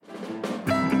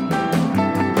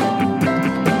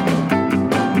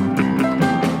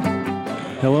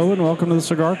welcome to the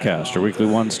CigarCast, your weekly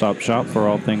one-stop shop for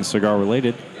all things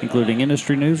cigar-related, including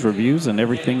industry news, reviews, and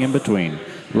everything in between.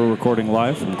 We're recording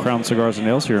live from Crown Cigars and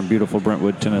Nails here in beautiful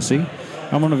Brentwood, Tennessee.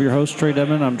 I'm one of your hosts,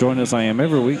 Trae. I'm joined as I am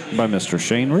every week by Mr.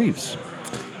 Shane Reeves.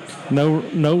 No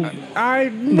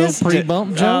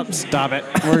pre-bump jump. Stop it.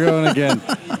 We're going again.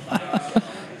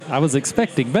 I was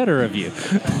expecting better of you.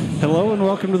 Hello and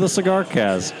welcome to the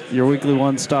CigarCast, your weekly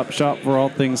one-stop shop for all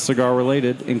things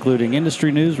cigar-related, including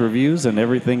industry news, reviews, and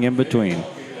everything in between.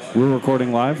 We're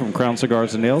recording live from Crown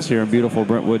Cigars and Nails here in beautiful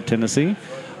Brentwood, Tennessee.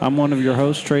 I'm one of your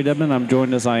hosts, Trae Debman. I'm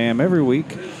joined as I am every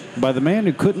week by the man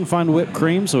who couldn't find whipped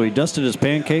cream, so he dusted his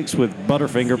pancakes with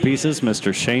Butterfinger pieces,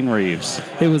 Mr. Shane Reeves.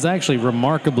 It was actually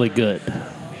remarkably good.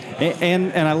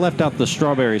 And I left out the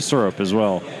strawberry syrup as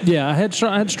well. Yeah, I had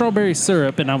strawberry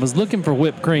syrup, and I was looking for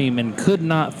whipped cream and could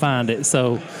not find it.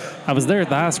 So I was there at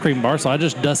the ice cream bar, so I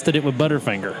just dusted it with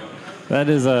Butterfinger. That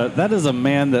is a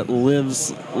man that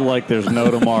lives like there's no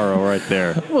tomorrow right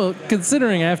there. Well,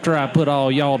 considering after I put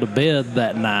all y'all to bed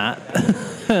that night.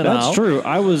 That's true.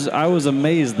 I was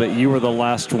amazed that you were the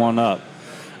last one up.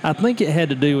 I think it had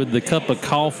to do with the cup of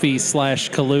coffee /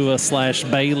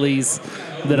 Kahlua / Bailey's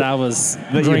that I was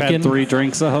drinking. You had 3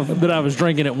 drinks of? That I was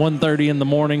drinking at 1:30 in the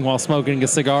morning while smoking a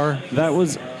cigar. That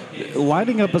was...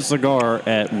 Lighting up a cigar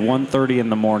at 1:30 in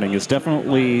the morning is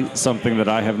definitely something that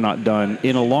I have not done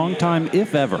in a long time,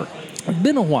 if ever. It's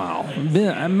been a while.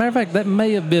 Matter of fact, that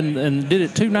may have been, and did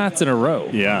it 2 nights in a row.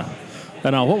 Yeah.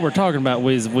 And what we're talking about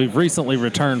is we've recently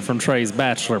returned from Trae's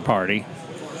bachelor party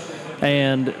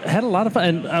and had a lot of fun.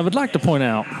 And I would like to point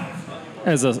out,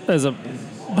 as a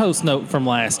post note from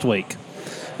last week,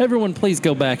 everyone please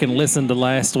go back and listen to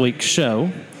last week's show.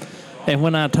 And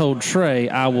when I told Trae,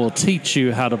 I will teach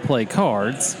you how to play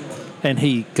cards, and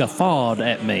he guffawed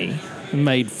at me,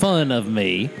 made fun of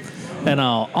me, and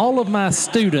all of my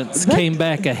students came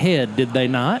back ahead, did they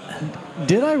not?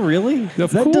 Did I really? Of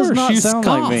that course, does not you sound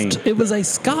scoffed. like me. It was a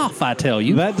scoff, I tell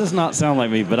you. That does not sound like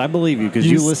me, but I believe you because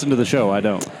you listen to the show. I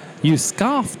don't. You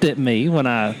scoffed at me when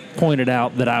I pointed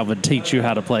out that I would teach you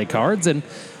how to play cards, and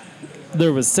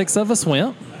there was 6 of us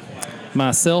went.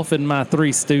 Myself and my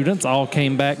 3 students all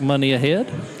came back money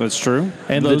ahead. That's true.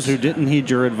 And those who didn't heed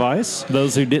your advice,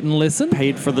 those who didn't listen,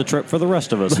 paid for the trip for the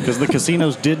rest of us because the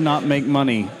casinos did not make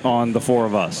money on the 4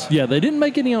 of us. Yeah, they didn't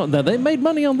make any on. They made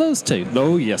money on those 2.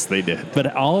 Oh, yes, they did.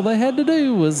 But all they had to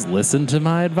do was listen to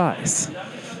my advice.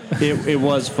 It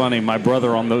was funny. My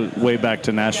brother on the way back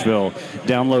to Nashville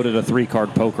downloaded a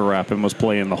 3-card poker app and was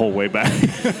playing the whole way back.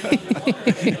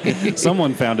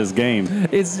 Someone found his game.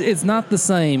 It's not the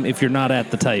same if you're not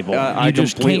at the table. I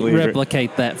just can't completely agree.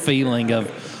 replicate that feeling of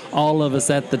all of us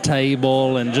at the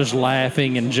table and just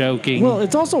laughing and joking. Well,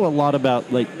 it's also a lot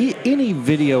about like any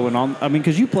video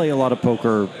because you play a lot of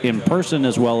poker in person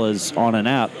as well as on an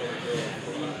app.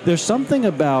 There's something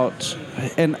about,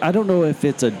 and I don't know if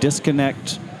it's a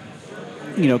disconnect,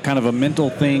 kind of a mental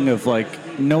thing of like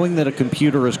knowing that a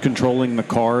computer is controlling the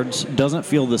cards doesn't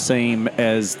feel the same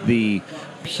as the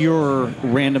pure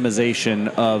randomization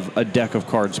of a deck of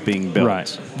cards being built.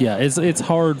 Right. Yeah, it's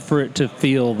hard for it to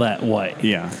feel that way.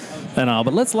 Yeah.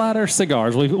 But let's light our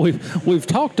cigars. We've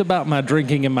talked about my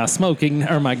drinking and my smoking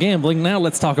or my gambling. Now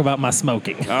let's talk about my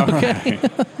smoking. All okay.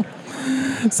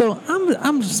 Right. So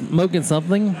I'm smoking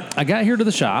something. I got here to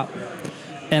the shop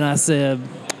and I said,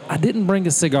 I didn't bring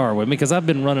a cigar with me because I've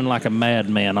been running like a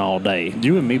madman all day.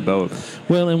 You and me both.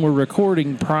 Well, and we're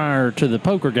recording prior to the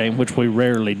poker game, which we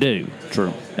rarely do.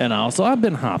 True. And also, I've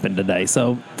been hopping today.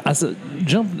 So I said,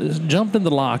 jumped in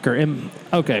the locker. And,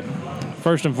 okay,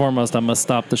 first and foremost, I must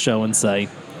stop the show and say,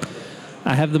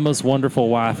 I have the most wonderful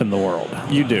wife in the world.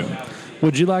 You do.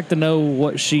 Would you like to know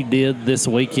what she did this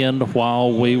weekend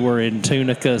while we were in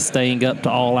Tunica, staying up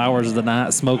to all hours of the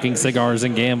night, smoking cigars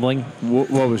and gambling? What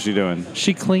was she doing?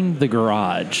 She cleaned the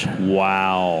garage.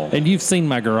 Wow. And you've seen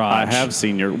my garage. I have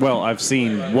seen I've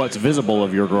seen what's visible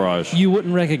of your garage. You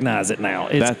wouldn't recognize it now.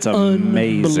 It's That's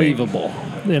amazing.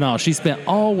 Unbelievable. She spent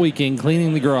all weekend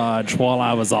cleaning the garage while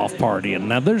I was off partying.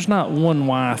 Now, there's not one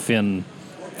wife in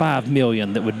 5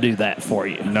 million that would do that for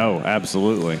you. No,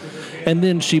 absolutely. And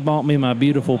then she bought me my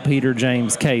beautiful Peter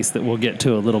James case that we'll get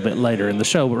to a little bit later in the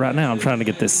show. But right now I'm trying to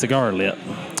get this cigar lit.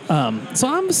 So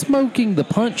I'm smoking the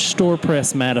Punch Store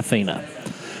Press Matafina.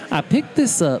 I picked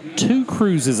this up 2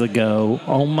 cruises ago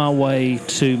on my way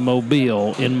to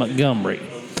Mobile in Montgomery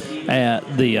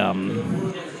at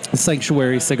the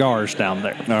Sanctuary Cigars down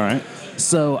there. All right.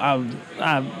 So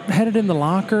I had it in the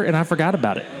locker and I forgot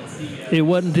about it. It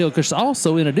wasn't until, because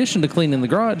also in addition to cleaning the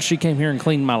garage, she came here and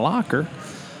cleaned my locker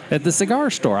at the cigar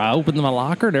store. I opened my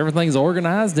locker and everything's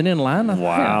organized and in line.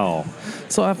 Wow.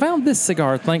 So I found this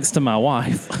cigar thanks to my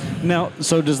wife. Now,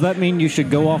 so does that mean you should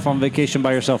go off on vacation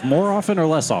by yourself more often or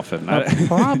less often?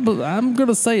 I'm going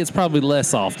to say it's probably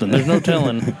less often. There's no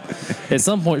telling. At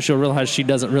some point, she'll realize she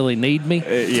doesn't really need me.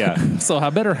 Yeah. So I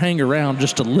better hang around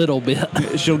just a little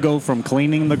bit. She'll go from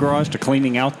cleaning the garage to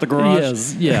cleaning out the garage?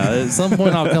 Yes, yeah. At some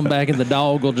point, I'll come back and the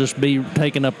dog will just be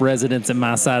taking up residence in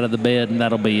my side of the bed, and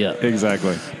that'll be it.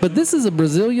 Exactly. But this is a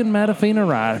Brazilian Matafina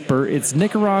wrapper. It's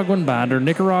Nicaraguan binder,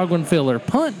 Nicaraguan filler.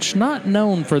 Punch, not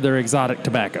known for their exotic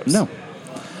tobaccos. No.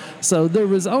 So there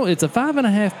was, it's a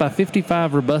 5.5 by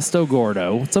 55 Robusto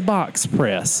Gordo. It's a box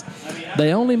press.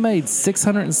 They only made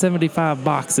 675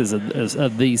 boxes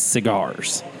of these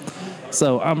cigars.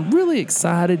 So I'm really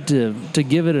excited to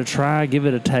give it a try, give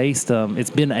it a taste. It's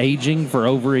been aging for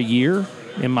over a year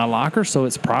in my locker, so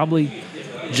it's probably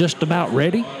just about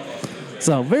ready.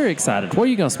 So very excited. What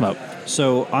are you going to smoke?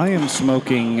 So I am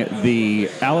smoking the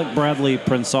Alec Bradley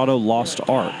Prensado Lost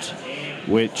Art,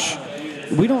 which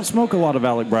we don't smoke a lot of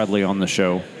Alec Bradley on the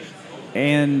show.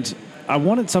 And I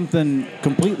wanted something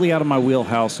completely out of my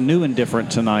wheelhouse, new and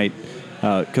different tonight,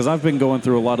 because I've been going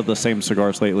through a lot of the same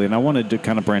cigars lately, and I wanted to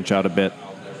kind of branch out a bit.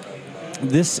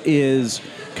 This is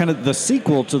kind of the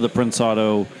sequel to the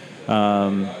Prensado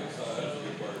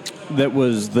that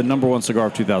was the number one cigar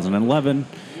of 2011.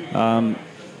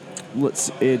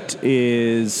 It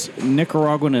is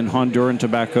Nicaraguan and Honduran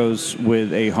tobaccos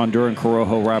with a Honduran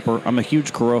Corojo wrapper. I'm a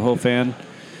huge Corojo fan.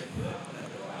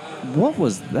 What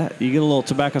was that? You get a little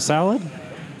tobacco salad?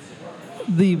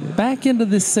 The back end of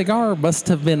this cigar must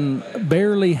have been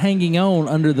barely hanging on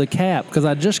under the cap because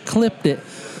I just clipped it,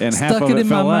 and stuck it in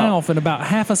my mouth, and about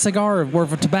half a cigar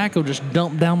worth of tobacco just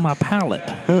dumped down my palate.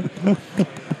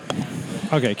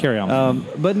 Okay, carry on.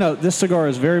 But no, this cigar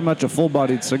is very much a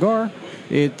full-bodied cigar.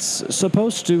 It's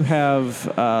supposed to have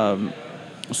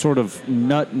sort of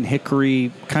nut and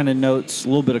hickory kind of notes, a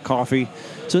little bit of coffee.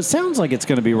 So it sounds like it's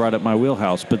going to be right up my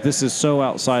wheelhouse, but this is so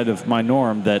outside of my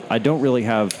norm that I don't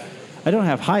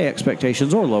have high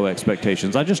expectations or low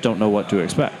expectations. I just don't know what to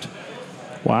expect.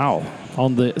 Wow.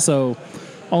 On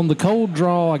the cold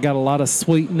draw, I got a lot of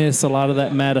sweetness, a lot of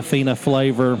that Matafina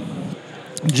flavor.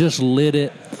 Just lit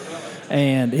it,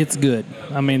 and it's good.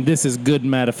 I mean, this is good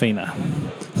Matafina.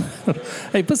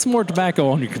 Hey, put some more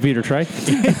tobacco on your computer, Trae.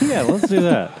 Yeah, let's do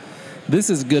that. This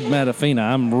is good Matafina.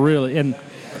 I'm really and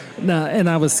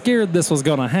I was scared this was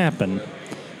going to happen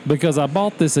because I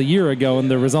bought this a year ago and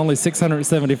there was only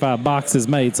 675 boxes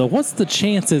made. So what's the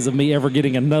chances of me ever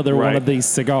getting another one of these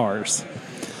cigars?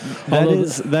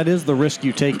 That is the risk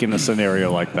you take in a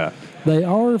scenario like that. They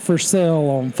are for sale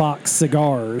on Fox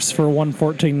Cigars for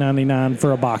 $114.99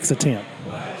 for a box of 10.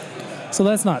 So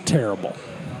that's not terrible.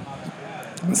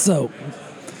 So,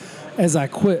 as I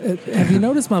quit, have you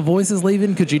noticed my voice is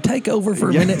leaving? Could you take over for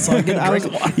a minute so I get a drink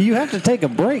of water? You have to take a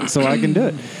break so I can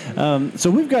do it. So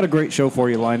we've got a great show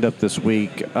for you lined up this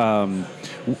week. In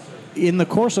the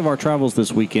course of our travels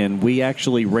this weekend, we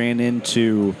actually ran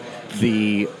into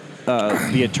the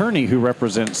attorney who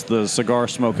represents the Cigar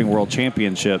Smoking World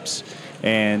Championships.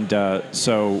 And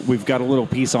so we've got a little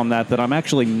piece on that I'm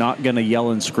actually not going to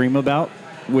yell and scream about,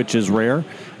 which is rare.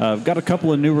 I've got a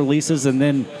couple of new releases and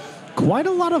then quite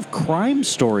a lot of crime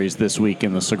stories this week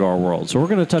in the cigar world. So we're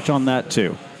going to touch on that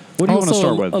too. What do you want to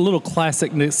start with? A little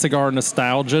classic cigar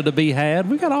nostalgia to be had.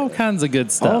 We got all kinds of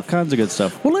good stuff. All kinds of good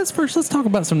stuff. Well, let's talk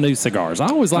about some new cigars. I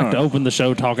always like to open the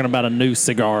show talking about a new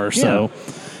cigar. So,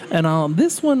 and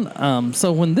this one,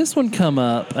 so when this one come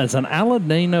up, it's an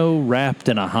Aladino wrapped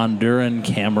in a Honduran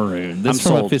Cameroon. This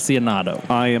I'm from sold. Aficionado.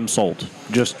 I am sold.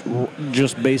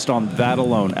 Just based on that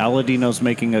alone. Aladino's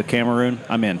making a Cameroon.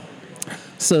 I'm in.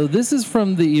 So this is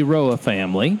from the Iroa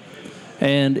family,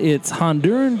 and it's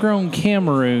Honduran-grown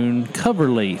Cameroon cover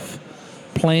leaf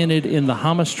planted in the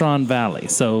Hamastron Valley.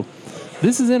 So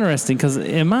this is interesting because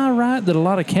am I right that a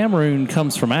lot of Cameroon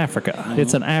comes from Africa?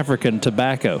 It's an African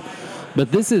tobacco.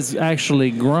 But this is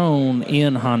actually grown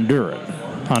in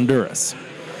Honduras.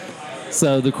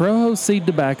 So the Corojo seed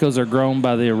tobaccos are grown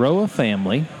by the Iroa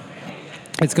family.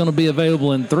 It's going to be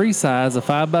available in three sizes, a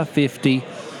 5x50,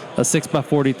 a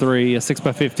 6x43, a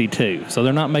 6x52. So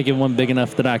they're not making one big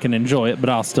enough that I can enjoy it, but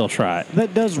I'll still try it.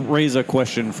 That does raise a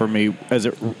question for me as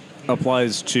it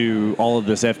applies to all of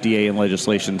this FDA and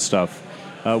legislation stuff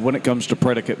when it comes to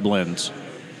predicate blends.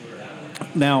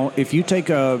 Now, if you take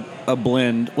a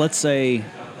blend, let's say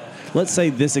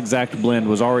this exact blend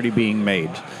was already being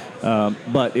made,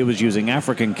 but it was using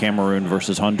African Cameroon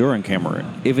versus Honduran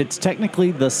Cameroon. If it's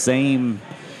technically the same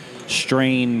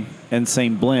strain and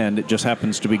same blend, it just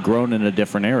happens to be grown in a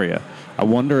different area. I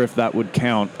wonder if that would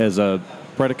count as a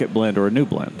predicate blend or a new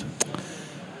blend.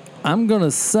 I'm going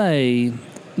to say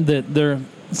that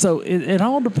So it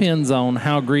all depends on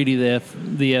how greedy the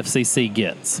FCC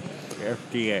gets.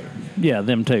 FDA. Yeah,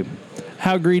 them too.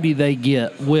 How greedy they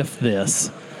get with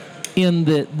this, in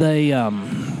that they,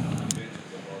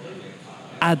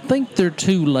 I think they're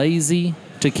too lazy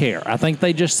to care. I think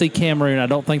they just see Cameroon. I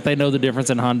don't think they know the difference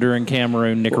in Honduran,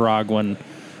 Cameroon, Nicaraguan,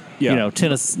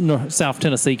 South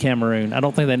Tennessee, Cameroon. I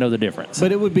don't think they know the difference.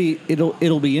 But it'll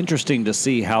be interesting to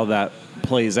see how that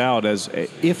plays out, as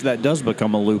if that does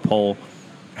become a loophole,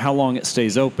 how long it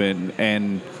stays open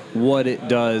and what it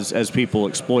does as people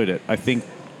exploit it. I think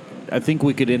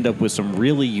we could end up with some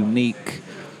really unique,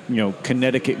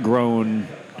 Connecticut-grown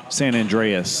San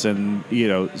Andreas and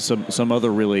some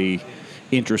other really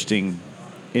interesting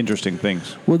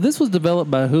things. Well, this was developed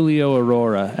by Julio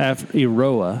Iroa,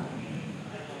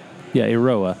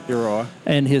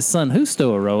 and his son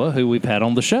Justo Iroa, who we've had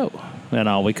on the show. And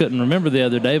all, we couldn't remember the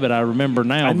other day, but I remember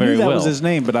now very well. I knew that was his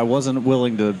name, but I wasn't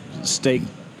willing to stake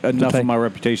enough of my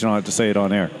reputation on it to say it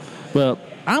on air. Well,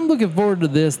 I'm looking forward to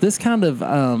this. This kind of,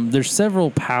 there's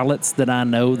several palettes that I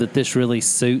know that this really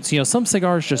suits. Some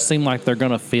cigars just seem like they're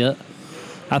going to fit.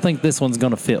 I think this one's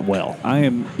going to fit well.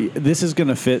 This is going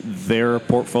to fit their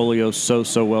portfolio so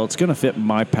well. It's going to fit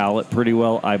my palate pretty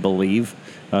well, I believe.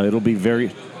 It'll be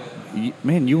very...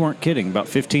 Man, you weren't kidding. About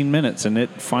 15 minutes, and it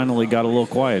finally got a little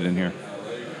quiet in here.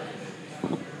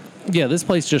 Yeah, this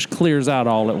place just clears out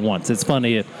all at once. It's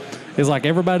funny. It's like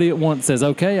everybody at once says,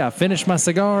 okay, I finished my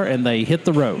cigar, and they hit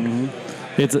the road.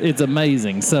 Mm-hmm. It's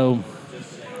amazing. So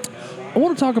I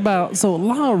want to talk about,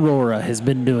 La Aurora has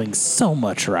been doing so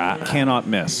much right. Cannot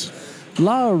miss.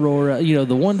 La Aurora, the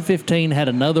 115, had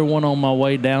another one on my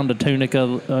way down to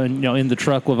Tunica, in the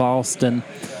truck with Austin.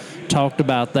 Talked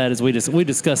about that as we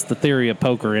discussed the theory of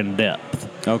poker in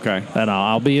depth. Okay. And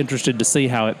I'll be interested to see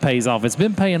how it pays off. It's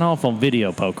been paying off on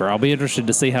video poker. I'll be interested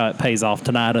to see how it pays off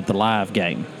tonight at the live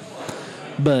game.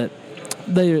 But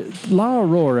La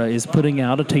Aurora is putting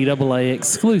out a TAA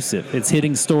exclusive. It's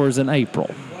hitting stores in April.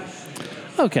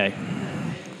 Okay.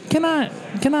 Can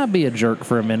I be a jerk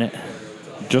for a minute?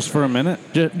 Just for a minute?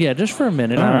 Just for a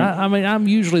minute. All right. I mean, I'm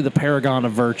usually the paragon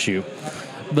of virtue,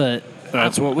 but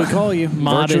that's what we call you.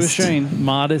 Modest, virtuous Shane.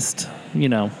 Modest,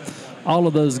 all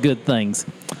of those good things.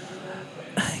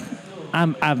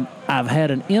 I've had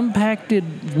an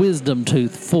impacted wisdom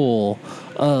tooth full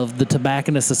of the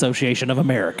Tobacconists Association of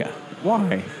America.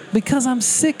 Why? Because I'm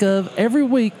sick of every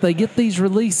week they get these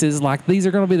releases like these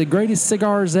are going to be the greatest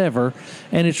cigars ever,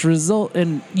 and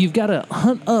and you've got to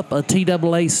hunt up a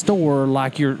TAA store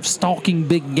like you're stalking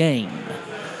big game,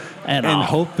 and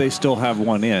hope they still have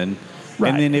one in.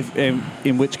 Right. And then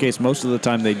in which case most of the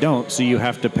time they don't, so you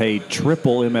have to pay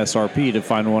triple MSRP to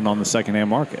find one on the secondhand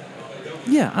market.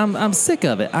 Yeah, I'm sick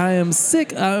of it. I am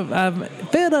sick. I'm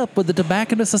fed up with the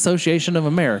Tobacconists Association of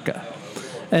America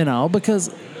and all, because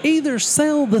either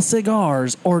sell the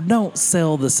cigars or don't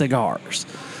sell the cigars.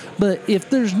 But if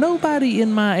there's nobody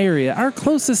in my area, our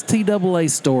closest TAA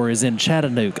store is in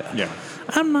Chattanooga. Yeah.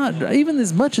 I'm not, even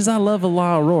as much as I love a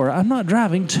La Aurora, I'm not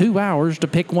driving 2 hours to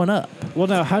pick one up. Well,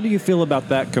 now, how do you feel about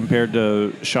that compared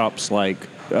to shops like,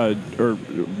 or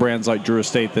brands like Drew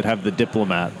Estate that have the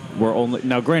Diplomat,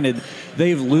 now granted,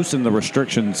 they've loosened the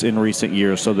restrictions in recent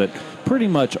years so that pretty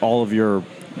much all of your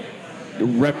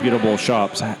reputable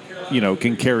shops,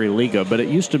 can carry Liga, but it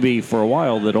used to be for a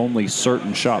while that only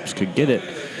certain shops could get it,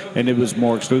 and it was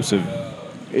more exclusive.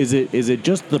 Is it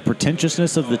just the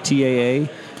pretentiousness of the TAA,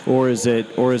 or is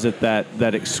it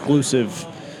that exclusive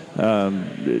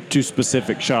to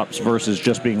specific shops versus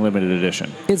just being limited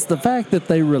edition? It's the fact that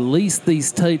they release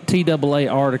these TAA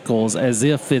articles as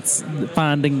if it's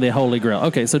finding the Holy Grail.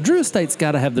 Okay, so Drew Estate's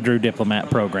got to have the Drew Diplomat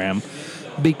program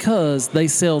because they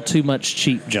sell too much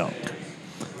cheap junk.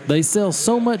 They sell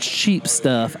so much cheap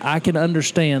stuff, I can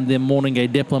understand them wanting a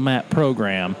Diplomat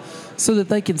program so that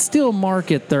they can still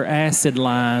market their acid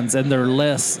lines and their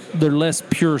less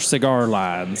pure cigar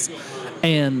lines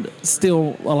and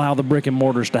still allow the brick and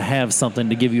mortars to have something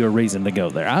to give you a reason to go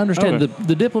there. I understand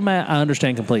the Diplomat, I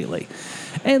understand completely.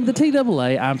 And the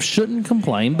TAA, I shouldn't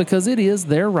complain because it is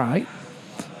their right.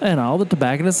 And all the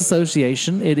Tobacconists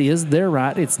Association, it is their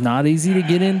right. It's not easy to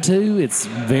get into. It's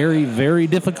very, very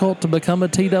difficult to become a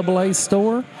TAA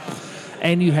store.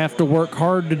 And you have to work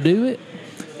hard to do it.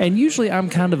 And usually I'm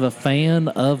kind of a fan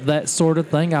of that sort of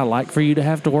thing. I like for you to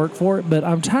have to work for it, but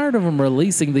I'm tired of them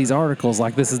releasing these articles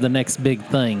like this is the next big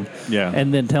thing. Yeah.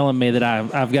 And then telling me that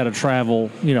I've got to travel,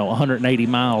 180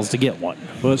 miles to get one.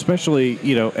 Well, especially,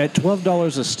 at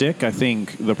 $12 a stick, I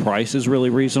think the price is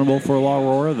really reasonable for La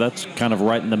Aurora. That's kind of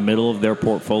right in the middle of their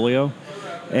portfolio.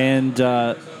 And,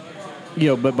 but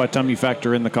by the time you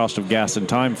factor in the cost of gas and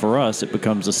time for us, it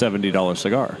becomes a $70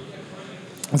 cigar.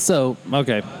 So,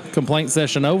 okay, complaint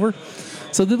session over.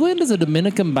 So the blend is a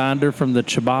Dominican binder from the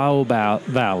Chibao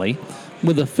Valley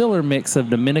with a filler mix of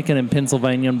Dominican and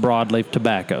Pennsylvanian broadleaf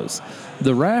tobaccos.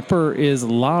 The wrapper is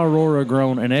La Aurora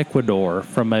grown in Ecuador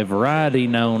from a variety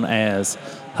known as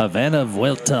Havana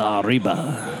Vuelta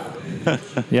Arriba.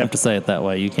 You have to say it that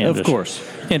way. You can't Of course.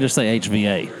 You can't just say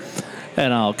HVA.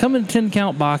 And I'll come in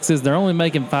 10-count boxes. They're only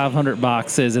making 500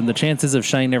 boxes, and the chances of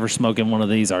Shane ever smoking one of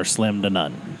these are slim to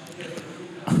none.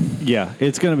 Yeah,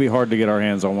 it's going to be hard to get our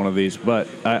hands on one of these, but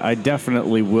I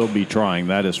definitely will be trying.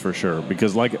 That is for sure.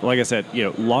 Because, like I said,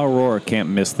 La Aurora can't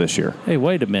miss this year. Hey,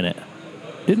 wait a minute.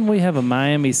 Didn't we have a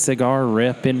Miami cigar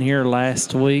rep in here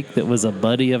last week that was a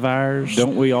buddy of ours?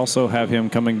 Don't we also have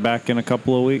him coming back in a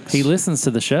couple of weeks? He listens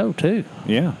to the show, too.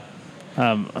 Yeah.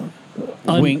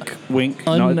 Wink, wink.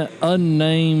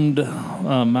 Unnamed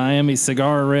Miami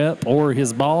cigar rep or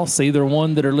his boss, either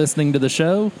one that are listening to the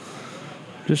show.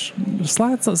 Just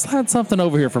slide something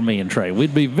over here for me and Trae.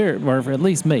 We'd be or at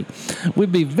least me,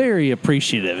 we'd be very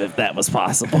appreciative if that was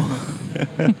possible.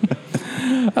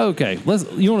 Okay,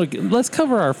 let's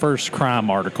cover our first crime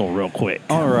article real quick.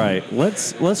 All right,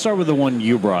 let's start with the one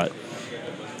you brought.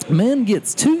 Man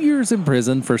gets 2 years in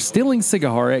prison for stealing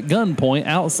cigar at gunpoint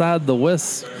outside the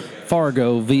West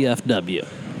Fargo VFW.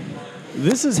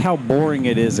 This is how boring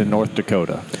it is in North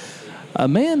Dakota. A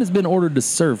man has been ordered to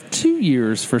serve 2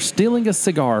 years for stealing a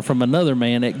cigar from another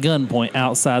man at gunpoint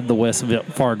outside the West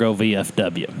Fargo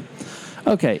VFW.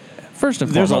 Okay, first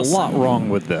and foremost, there's a lot wrong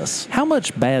with this. How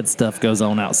much bad stuff goes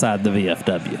on outside the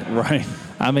VFW? Right.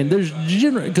 I mean, there's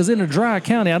because in a dry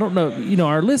county, I don't know,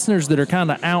 our listeners that are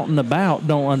kind of out and about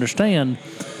don't understand.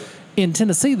 In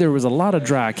Tennessee, there was a lot of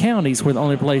dry counties where the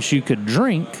only place you could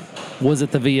drink was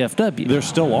at the VFW. There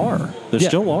still are.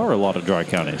 Still are a lot of dry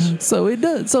counties. So it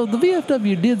does. So the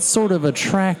VFW did sort of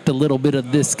attract a little bit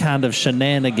of this kind of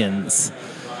shenanigans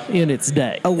in its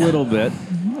day. A little bit.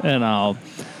 And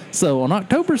so on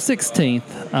October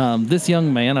 16th, this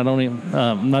young man,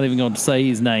 I'm not even going to say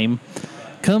his name,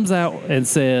 comes out and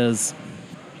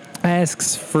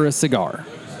asks for a cigar.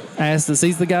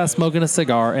 Sees the guy smoking a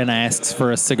cigar and asks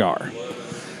for a cigar.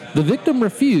 The victim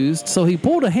refused, so he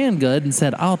pulled a handgun and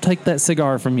said, "I'll take that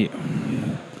cigar from you."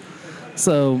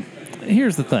 So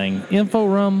here's the thing.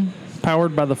 InfoRum,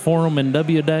 powered by the Forum and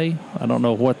W Day. I don't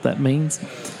know what that means.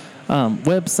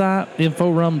 Website,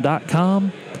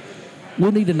 inforum.com.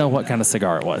 We need to know what kind of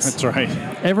cigar it was. That's right.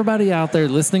 Everybody out there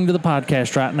listening to the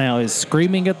podcast right now is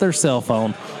screaming at their cell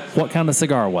phone, what kind of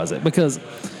cigar was it? Because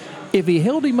if he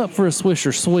held him up for a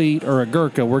Swisher Sweet or a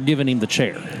Gurkha, we're giving him the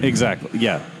chair. Exactly.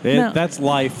 Yeah. That's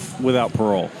life without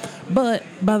parole. But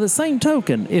by the same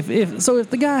token, if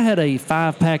the guy had a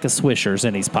 5-pack of Swishers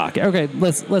in his pocket, okay,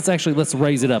 let's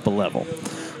raise it up a level.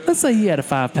 Let's say he had a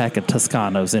 5-pack of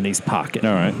Toscanos in his pocket.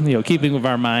 All right. Keeping with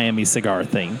our Miami cigar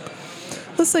theme.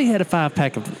 Let's say he had a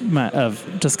 5-pack of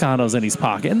Toscanos in his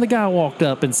pocket, and the guy walked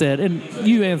up and said, and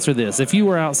you answer this, if you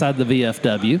were outside the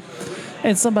VFW,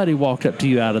 and somebody walked up to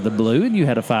you out of the blue and you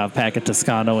had a 5-pack of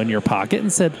Toscano in your pocket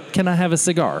and said, "Can I have a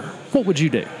cigar?" What would you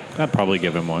do? I'd probably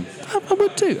give him one. I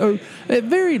would too. Or at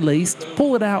very least,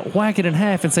 pull it out, whack it in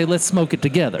half, and say, "Let's smoke it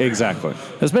together." Exactly.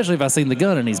 Especially if I seen the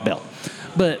gun in his belt.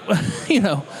 But,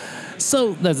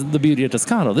 so that's the beauty of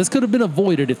Toscano. This could have been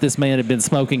avoided if this man had been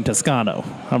smoking Toscano.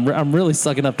 I'm really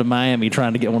sucking up to Miami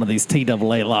trying to get one of these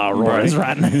TAA La Auroras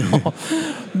right now.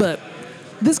 But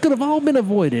this could have all been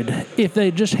avoided if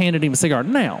they just handed him a cigar.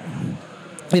 Now,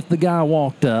 if the guy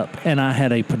walked up and I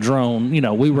had a Padron,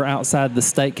 we were outside the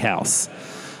steakhouse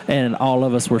and all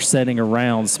of us were sitting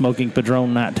around smoking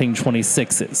Padron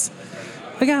 1926s.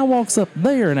 The guy walks up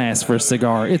there and asks for a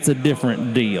cigar. It's a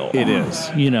different deal. It is.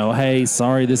 Hey,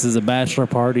 sorry, this is a bachelor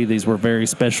party. These were very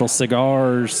special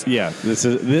cigars. Yeah, this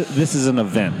is an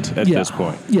event at this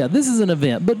point. Yeah, this is an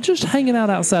event, but just hanging out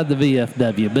outside the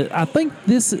VFW. But I think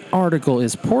this article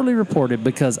is poorly reported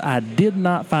because I did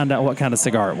not find out what kind of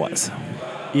cigar it was.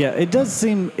 Yeah, it does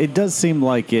seem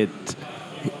like it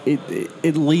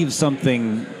leaves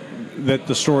something that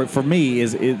the story for me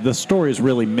the story is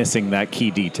really missing that key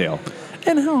detail.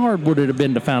 And how hard would it have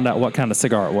been to find out what kind of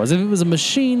cigar it was? If it was a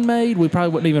machine made, we probably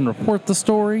wouldn't even report the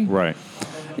story. Right.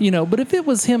 But if it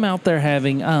was him out there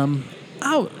having,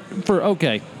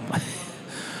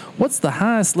 what's the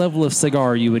highest level of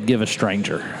cigar you would give a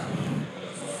stranger?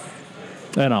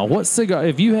 What cigar,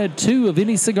 if you had 2 of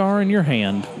any cigar in your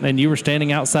hand and you were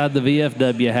standing outside the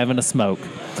VFW having a smoke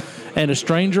and a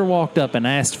stranger walked up and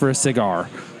asked for a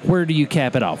cigar, where do you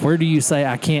cap it off? Where do you say,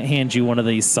 "I can't hand you one of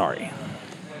these, sorry"?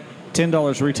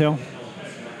 $10 retail.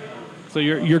 So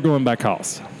you're going by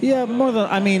cost. Yeah, more than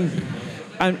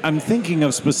I'm thinking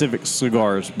of specific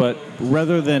cigars, but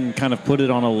rather than kind of put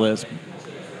it on a list,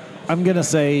 I'm going to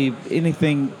say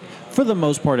anything, for the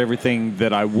most part, everything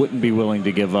that I wouldn't be willing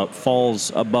to give up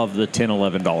falls above the $10,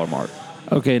 $11 mark.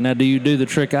 Okay, now do you do the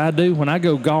trick I do? When I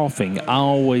go golfing, I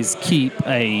always keep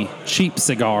a cheap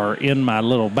cigar in my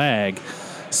little bag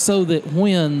so that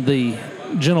when the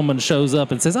gentleman shows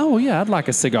up and says, oh, yeah, I'd like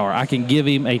a cigar, I can give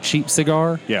him a cheap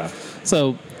cigar. Yeah.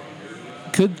 So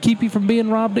could keep you from being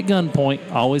robbed at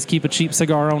gunpoint. Always keep a cheap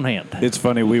cigar on hand. It's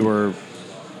funny, I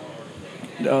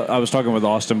was talking with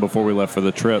Austin before we left for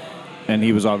the trip, and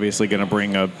he was obviously going to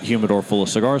bring a humidor full of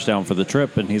cigars down for the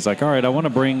trip, and he's like, all right, I want to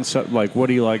bring, what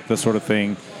do you like, this sort of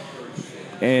thing,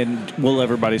 and will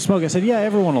everybody smoke? I said, yeah,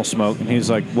 everyone will smoke. And he's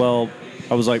like, well,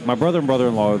 I was like, my brother and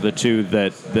brother-in-law are the two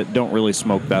that don't really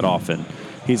smoke that often.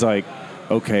 He's like,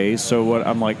 okay, so what?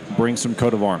 I'm like, bring some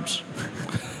coat of arms.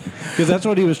 Because that's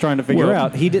what he was trying to figure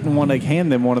out. He didn't want to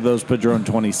hand them one of those Padron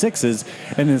 26s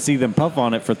and then see them puff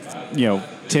on it for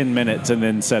 10 minutes and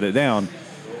then set it down.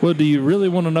 Well, do you really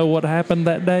want to know what happened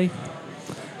that day?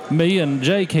 Me and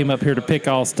Jay came up here to pick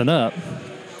Austin up,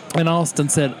 and Austin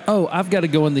said, oh, I've got to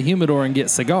go in the humidor and get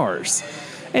cigars.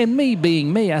 And me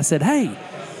being me, I said, hey,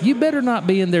 you better not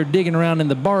be in there digging around in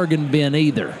the bargain bin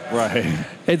either. Right.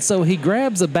 And so he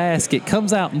grabs a basket,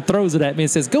 comes out and throws it at me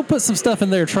and says, go put some stuff in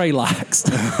there Trae likes.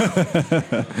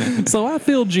 So I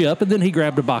filled you up, and then he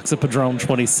grabbed a box of Padron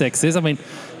 26s. I mean,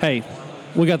 hey,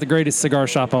 we got the greatest cigar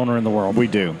shop owner in the world. We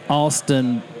do.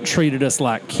 Austin treated us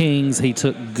like kings. He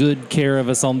took good care of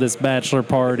us on this bachelor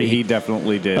party. He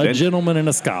definitely did. A gentleman and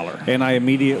a scholar. And I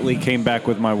immediately came back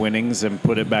with my winnings and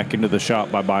put it back into the shop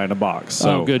by buying a box.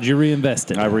 So good. You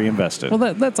reinvested. I reinvested.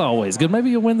 Well, that's always good.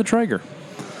 Maybe you'll win the Traeger.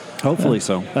 Hopefully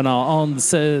so. And on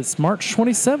March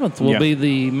 27th will be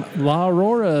the La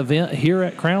Aurora event here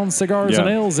at Crown Cigars and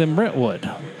Ales in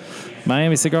Brentwood.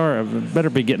 Miami Cigar better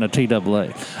be getting a TAA.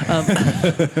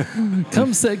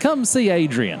 Come see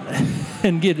Adrian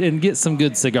and get some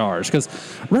good cigars. Because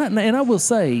right now, and I will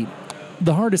say,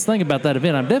 the hardest thing about that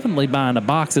event, I'm definitely buying a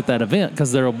box at that event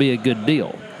because there will be a good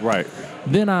deal. Right.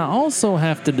 Then I also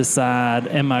have to decide: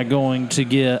 am I going to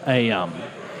get a, am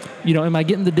I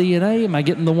getting the DNA? Am I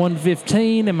getting the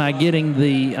 115? Am I getting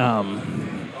the,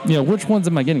 which ones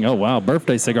am I getting? Oh wow,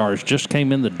 birthday cigars just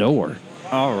came in the door.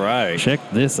 All right. Check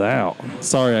this out.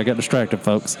 Sorry, I got distracted,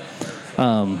 folks.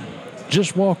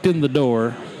 Just walked in the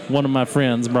door. One of my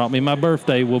friends brought me. My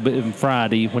birthday will be on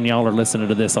Friday when y'all are listening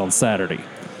to this on Saturday.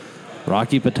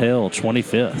 Rocky Patel,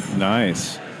 25th.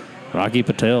 Nice. Rocky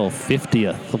Patel,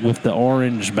 50th with the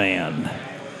Orange Band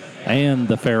and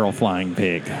the Feral Flying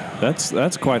Pig.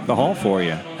 That's quite the haul for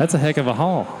you. That's a heck of a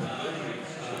haul.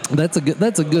 That's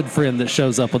a good friend that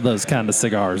shows up with those kind of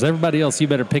cigars. Everybody else, you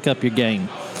better pick up your game.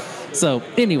 So,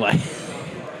 anyway,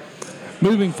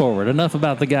 moving forward, enough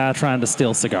about the guy trying to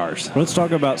steal cigars. Let's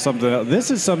talk about something else.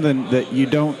 This is something that you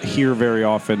don't hear very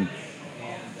often.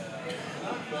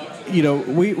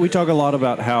 We talk a lot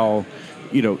about how,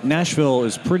 Nashville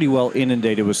is pretty well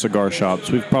inundated with cigar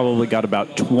shops. We've probably got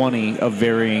about 20 of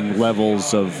varying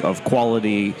levels of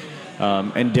quality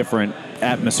and different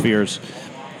atmospheres.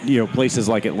 Places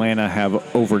like Atlanta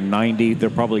have over 90. They're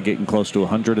probably getting close to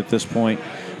 100 at this point.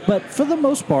 But for the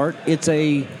most part, it's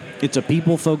a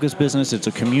people-focused business. It's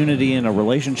a community and a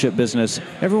relationship business.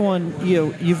 Everyone,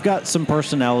 you've got some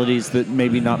personalities that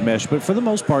maybe not mesh, but for the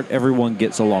most part, everyone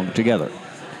gets along together.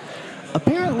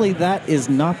 Apparently, that is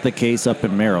not the case up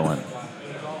in Maryland.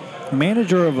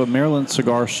 Manager of a Maryland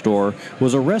cigar store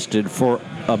was arrested for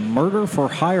a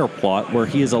murder-for-hire plot where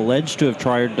he is alleged to have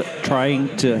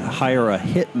trying to hire a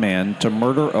hitman to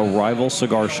murder a rival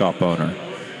cigar shop owner.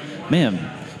 Man,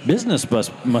 business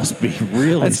must be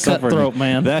really That's cutthroat,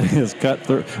 man. That is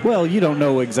cutthroat. Well, you don't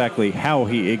know exactly how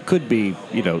it could be,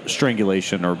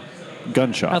 strangulation or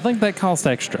gunshot. I think that costs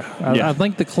extra. Yeah. I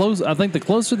think the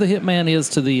closer the hitman is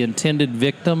to the intended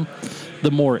victim,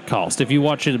 the more it costs. If you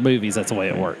watch it in movies, that's the way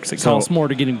it works. It costs more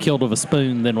to get him killed with a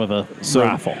spoon than with a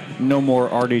rifle. No more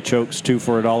artichokes 2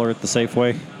 for $1 at the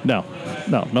Safeway?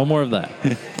 No more of that.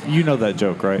 You know that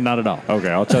joke, right? Not at all. Okay,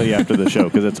 I'll tell you after the show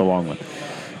because it's a long one.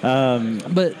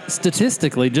 But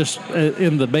statistically, just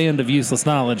in the band of useless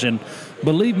knowledge, and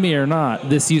believe me or not,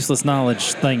 this useless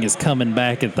knowledge thing is coming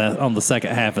back on the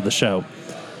second half of the show.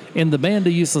 In the band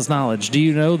of useless knowledge, do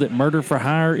you know that murder for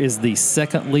hire is the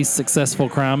second least successful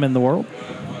crime in the world?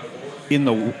 In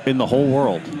the whole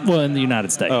world? Well, in the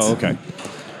United States. Oh, okay.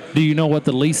 Do you know what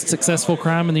the least successful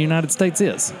crime in the United States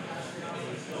is?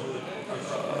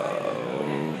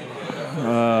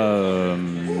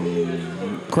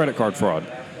 Credit card fraud.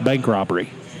 Bank robbery.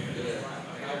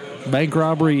 Bank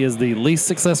robbery is the least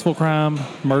successful crime.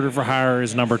 Murder for hire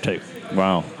is number 2.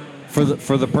 Wow. For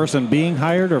the person being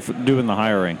hired or for doing the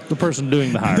hiring? The person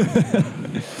doing the hiring.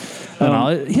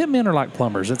 Hitmen are like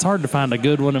plumbers. It's hard to find a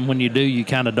good one, and when you do, you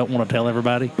kind of don't want to tell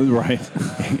everybody. Right.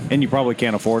 And you probably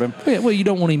can't afford him. Yeah, well, you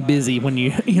don't want him busy when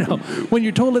when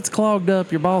your toilet's clogged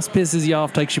up, your boss pisses you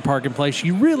off, takes your parking place.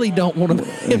 You really don't want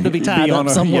him to be tied up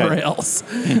somewhere else.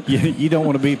 You don't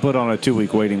want to be put on a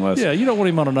 2-week waiting list. Yeah, you don't want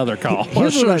him on another call.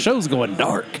 The show's going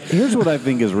dark. Here's what I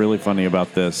think is really funny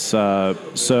about this.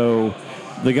 So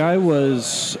the guy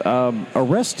was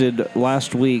arrested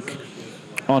last week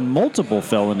on multiple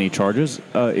felony charges,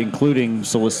 including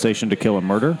solicitation to kill and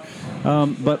murder.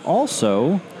 But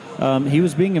also, he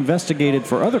was being investigated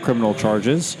for other criminal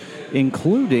charges,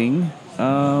 including,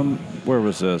 where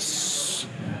was this?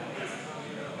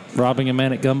 Robbing a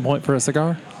man at gunpoint for a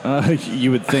cigar?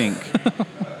 You would think.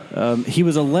 He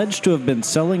was alleged to have been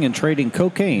selling and trading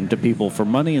cocaine to people for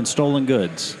money and stolen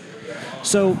goods.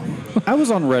 So I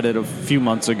was on Reddit a few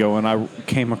months ago, and I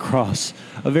came across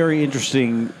a very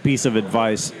interesting piece of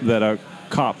advice that a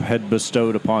cop had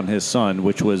bestowed upon his son,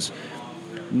 which was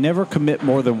never commit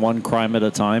more than one crime at a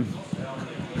time.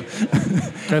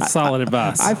 That's solid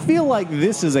advice. I feel like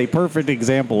this is a perfect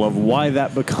example of why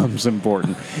that becomes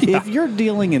important. Yeah. If you're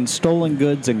dealing in stolen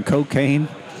goods and cocaine,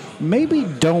 maybe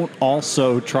don't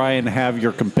also try and have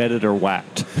your competitor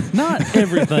whacked. Not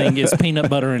everything is peanut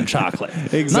butter and chocolate.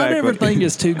 Exactly. Not everything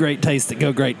is two great tastes that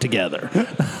go great together.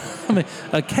 I mean,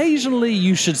 occasionally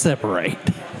you should separate.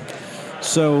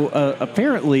 So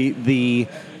apparently the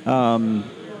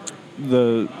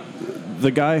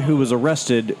guy who was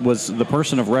arrested was the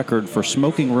person of record for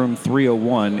smoking room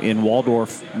 301 in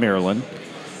Waldorf, Maryland.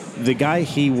 The guy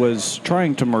he was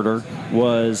trying to murder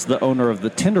was the owner of the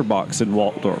Tinderbox in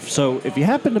Waldorf. So if you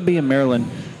happen to be in Maryland,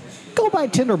 go buy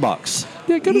Tinderbox.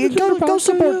 Yeah, go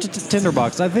support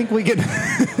Tinderbox. I think we can.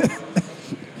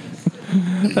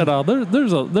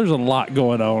 There's a lot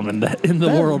going on in the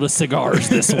world of cigars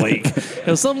this week.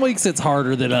 Some weeks it's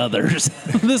harder than others.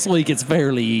 This week it's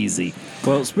fairly easy.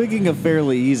 Well, speaking of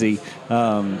fairly easy,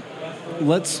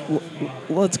 let's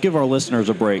give our listeners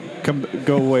a break.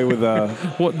 Go away with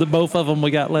what the both of them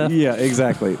we got left. Yeah,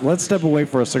 exactly. Let's step away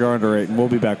for a cigar under 8, and we'll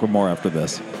be back with more after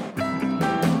this.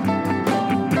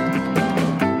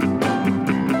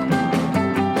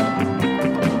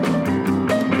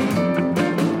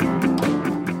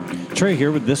 Trae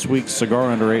here with this week's Cigar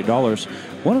Under $8.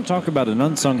 I want to talk about an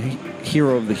unsung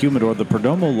hero of the humidor, the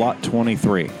Perdomo Lot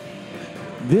 23.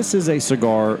 This is a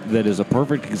cigar that is a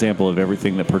perfect example of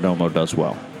everything that Perdomo does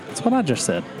well. That's what I just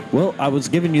said. Well, I was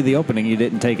giving you the opening. You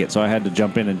didn't take it, so I had to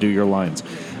jump in and do your lines.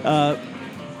 A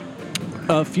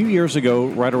few years ago,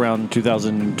 right around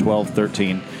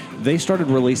 2012-13, they started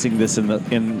releasing this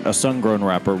in a sun-grown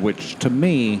wrapper, which to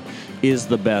me is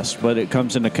the best, but it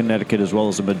comes in a Connecticut as well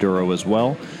as a Maduro as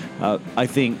well. I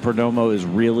think Perdomo is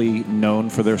really known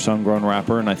for their sun-grown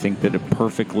wrapper, and I think that it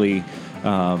perfectly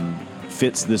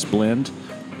fits this blend.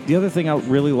 The other thing I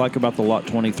really like about the Lot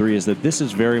 23 is that this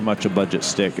is very much a budget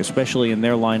stick, especially in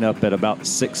their lineup at about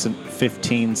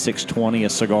 $6.15, $6.20 a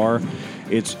cigar.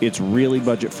 It's really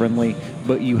budget friendly,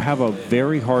 but you have a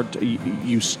very hard.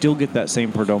 You still get that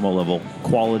same Perdomo level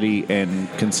quality and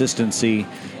consistency,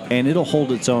 and it'll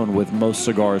hold its own with most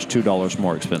cigars $2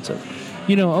 more expensive.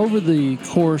 You know, over the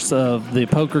course of the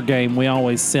poker game, we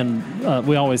always cut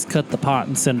the pot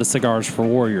and send the cigars for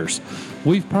Warriors.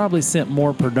 We've probably sent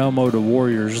more Perdomo to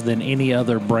Warriors than any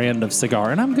other brand of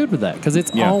cigar, and I'm good with that because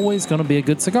it's always going to be a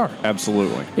good cigar.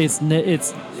 Absolutely.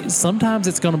 It's sometimes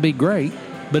it's going to be great,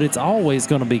 but it's always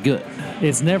going to be good.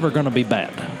 It's never going to be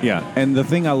bad. Yeah, and the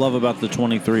thing I love about the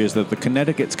 23 is that the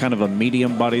Connecticut's kind of a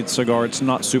medium-bodied cigar. It's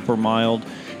not super mild.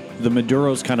 The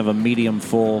Maduro's kind of a medium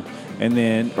full,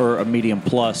 or a medium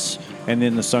plus, and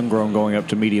then the sun-grown going up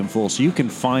to medium full. So you can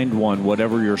find one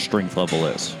whatever your strength level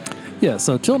is. Yeah,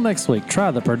 so till next week,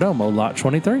 try the Perdomo Lot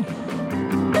 23.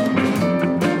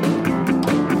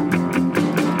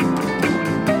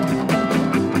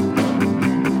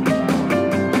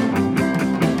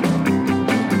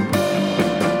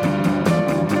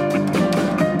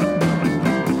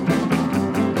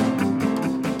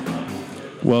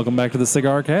 Welcome back to the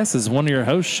CigarCast. This is one of your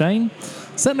hosts, Shane,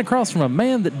 sitting across from a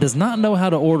man that does not know how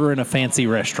to order in a fancy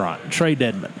restaurant, Trae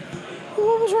Dedman.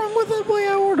 What was wrong with the way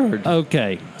I ordered?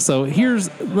 Okay, so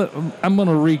I'm going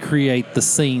to recreate the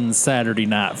scene Saturday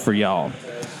night for y'all.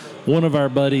 One of our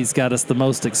buddies got us the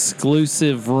most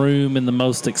exclusive room in the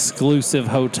most exclusive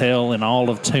hotel in all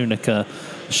of Tunica,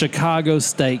 Chicago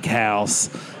Steakhouse.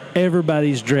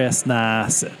 Everybody's dressed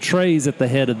nice. Trae's at the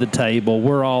head of the table.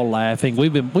 We're all laughing. We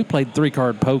played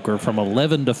 3-card poker from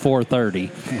 11 to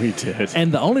 4:30. We did.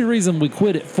 And the only reason we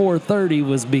quit at 4:30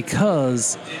 was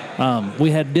because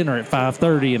we had dinner at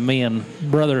 5:30, and me and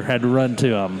brother had to run to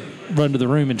the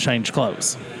room and change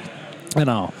clothes and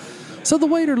all. So the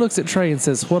waiter looks at Trae and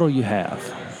says, "What'll you have?"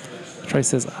 Trae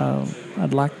says,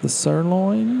 "I'd like the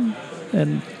sirloin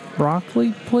and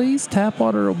broccoli, please. Tap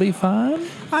water will be fine."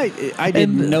 I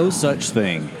did no such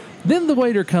thing. Then the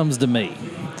waiter comes to me.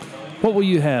 "What will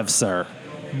you have, sir?"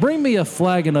 "Bring me a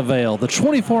flagon of ale, the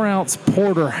 24-ounce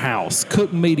porterhouse,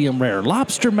 cooked medium rare,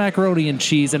 lobster, macaroni, and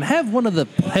cheese, and have one of the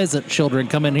peasant children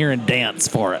come in here and dance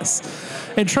for us."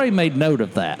 And Trae made note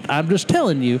of that. I'm just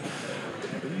telling you,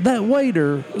 that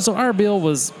waiter, so our bill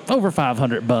was over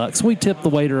 $500. We tipped the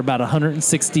waiter about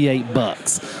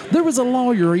 $168. There was a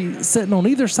lawyer sitting on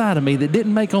either side of me that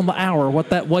didn't make on the hour what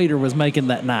that waiter was making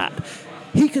that night.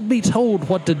 He could be told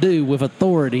what to do with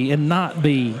authority and not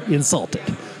be insulted.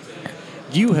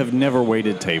 You have never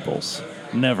waited tables.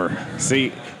 Never.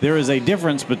 See, there is a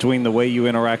difference between the way you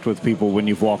interact with people when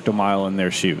you've walked a mile in their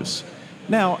shoes.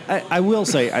 Now, I will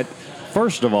say,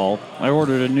 first of all, I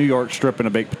ordered a New York strip and a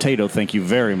baked potato. Thank you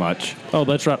very much. Oh,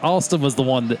 that's right. Austin was the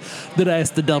one that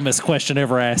asked the dumbest question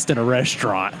ever asked in a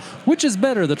restaurant. Which is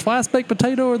better, the twice-baked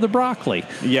potato or the broccoli?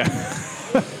 Yeah.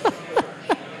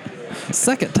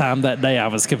 Second time that day, I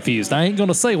was confused. I ain't going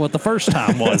to say what the first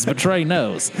time was, but Trae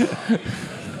knows.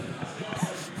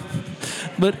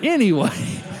 But anyway,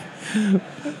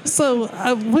 so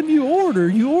when you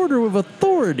order with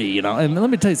authority, you know. And let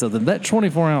me tell you something. That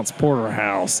 24-ounce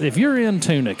porterhouse, if you're in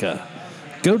Tunica,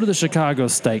 go to the Chicago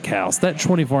Steakhouse. That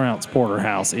 24-ounce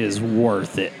porterhouse is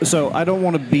worth it. So I don't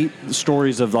want to beat the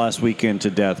stories of last weekend to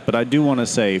death, but I do want to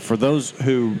say, for those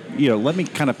who, let me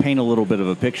kind of paint a little bit of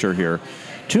a picture here.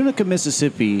 Tunica,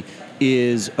 Mississippi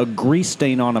is a grease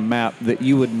stain on a map that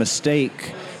you would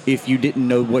mistake if you didn't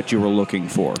know what you were looking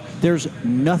for. There's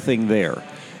nothing there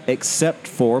except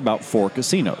for about 4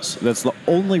 casinos. That's the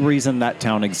only reason that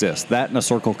town exists, that and a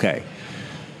Circle K.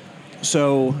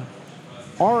 So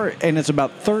and it's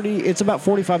about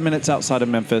 45 minutes outside of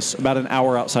Memphis, about an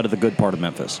hour outside of the good part of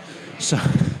Memphis.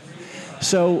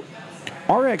 So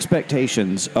our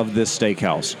expectations of this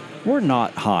steakhouse were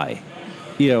not high.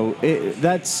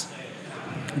 That's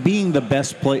being the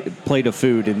best plate of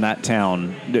food in that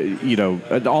town.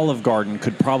 An Olive Garden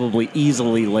could probably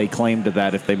easily lay claim to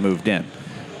that if they moved in.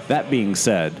 That being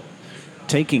said,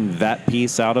 taking that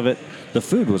piece out of it, the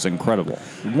food was incredible.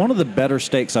 One of the better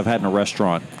steaks I've had in a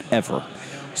restaurant ever.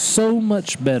 So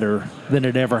much better than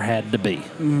it ever had to be,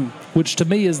 which to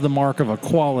me is the mark of a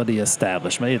quality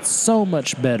establishment. It's so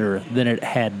much better than it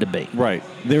had to be. Right.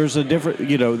 There's a different,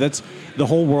 that's the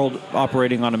whole world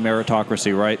operating on a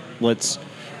meritocracy, right? Let's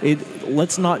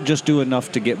not just do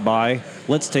enough to get by.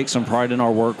 Let's take some pride in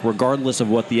our work, regardless of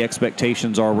what the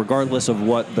expectations are, regardless of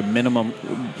what the minimum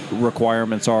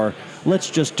requirements are. Let's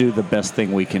just do the best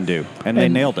thing we can do. And they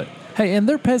nailed it. Hey, and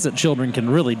their peasant children can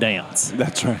really dance.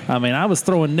 That's right. I mean, I was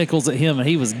throwing nickels at him, and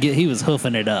he was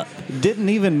hoofing it up. Didn't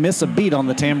even miss a beat on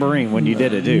the tambourine when you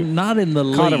did it, dude. Not in the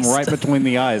least. Caught him right between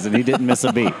the eyes, and he didn't miss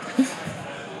a beat.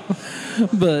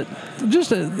 But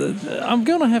I'm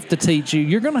going to have to teach you.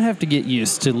 You're going to have to get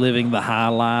used to living the high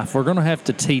life. We're going to have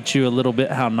to teach you a little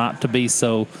bit how not to be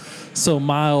so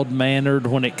mild-mannered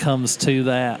when it comes to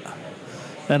that.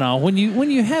 When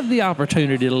you have the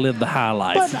opportunity to live the high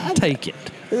life, take it.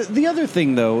 The other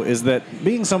thing, though, is that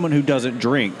being someone who doesn't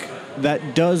drink,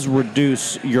 that does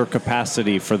reduce your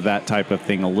capacity for that type of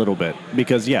thing a little bit.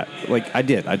 Because,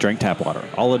 I drank tap water.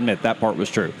 I'll admit that part was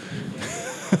true.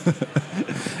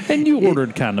 And you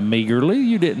ordered kind of meagerly.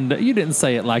 You didn't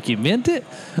say it like you meant it.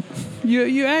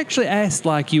 You actually asked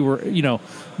like you were,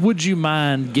 would you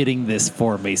mind getting this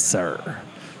for me, sir?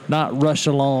 Not rush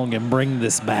along and bring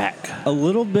this back. A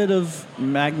little bit of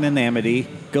magnanimity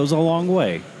goes a long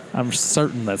way. I'm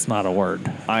certain that's not a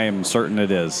word. I am certain it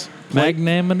is.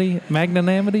 Magnanimity?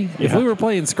 Yeah. If we were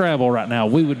playing Scrabble right now,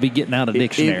 we would be getting out a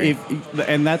dictionary.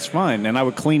 And that's fine. And I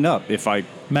would clean up if I...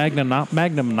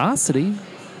 Magnanimosity?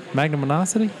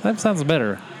 That sounds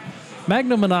better.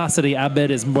 Magnanimosity, I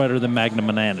bet, is better than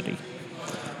magnanimity.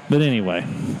 But anyway,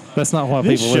 that's not why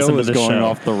people listen to this show. This show is going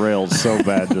off the rails so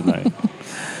bad tonight.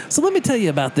 So let me tell you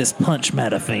about this Punch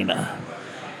Matafina.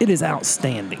 It is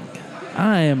outstanding.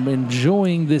 I am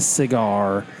enjoying this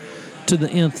cigar to the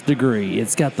nth degree.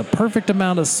 It's got the perfect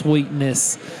amount of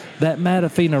sweetness. That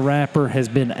Matafina wrapper has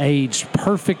been aged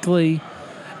perfectly.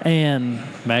 And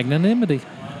magnanimity.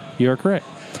 You're correct.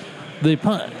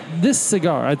 This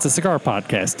cigar, it's a cigar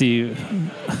podcast.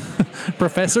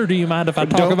 Professor, do you mind if I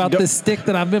talk about this stick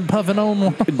that I've been puffing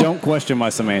on? Don't question my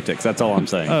semantics. That's all I'm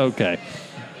saying. Okay.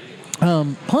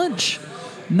 Punch,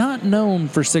 not known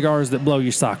for cigars that blow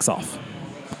your socks off.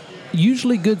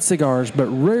 Usually good cigars, but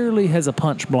rarely has a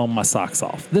punch blown my socks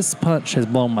off. This punch has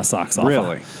blown my socks off.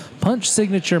 Really? Punch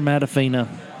signature Matafina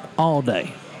all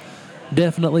day.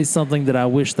 Definitely something that I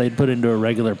wish they'd put into a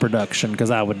regular production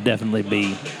because I'd definitely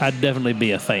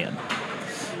be a fan.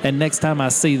 And next time I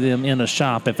see them in a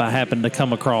shop, if I happen to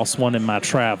come across one in my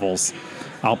travels,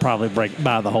 I'll probably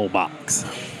buy the whole box.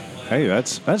 Hey,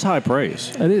 that's high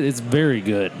praise. It's very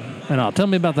good. And tell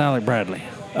me about the Alec Bradley.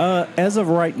 As of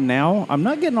right now, I'm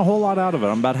not getting a whole lot out of it.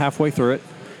 I'm about halfway through it.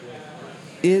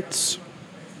 It's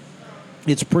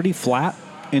pretty flat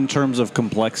in terms of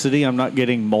complexity. I'm not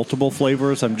getting multiple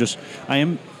flavors. I'm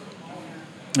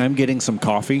getting some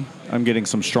coffee. I'm getting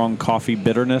some strong coffee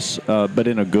bitterness, but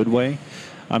in a good way.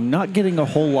 I'm not getting a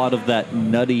whole lot of that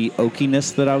nutty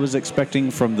oakiness that I was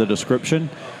expecting from the description.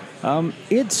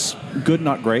 It's good,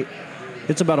 not great.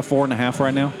 It's about a 4.5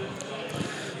 right now.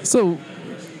 So,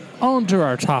 on to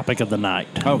our topic of the night.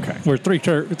 Okay. We're three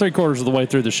quarters of the way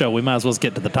through the show. We might as well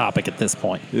get to the topic at this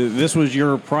point. This was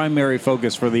your primary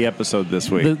focus for the episode this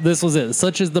week. This was it.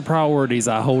 Such is the priorities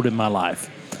I hold in my life.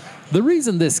 The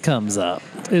reason this comes up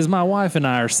is my wife and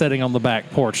I are sitting on the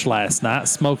back porch last night,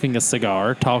 smoking a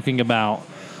cigar, talking about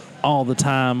all the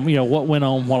time, what went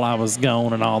on while I was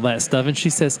gone and all that stuff. And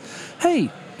she says,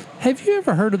 "Hey, have you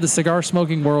ever heard of the Cigar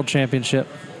Smoking World Championship?"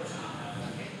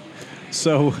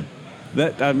 So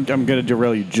that I'm going to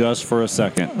derail you just for a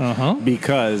second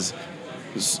because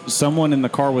someone in the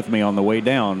car with me on the way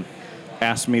down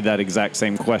asked me that exact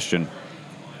same question.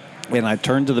 And I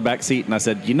turned to the back seat and I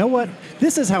said, "You know what?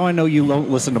 This is how I know you don't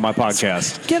listen to my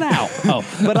podcast." Get out.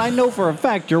 But I know for a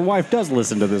fact your wife does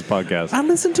listen to this podcast. I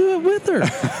listen to it with her.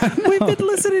 We've been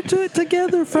listening to it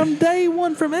together from day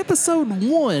one, from episode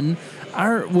 1.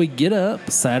 We get up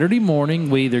Saturday morning.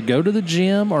 We either go to the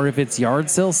gym or if it's yard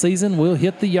sale season, we'll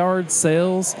hit the yard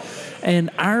sales.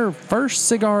 And our first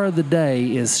cigar of the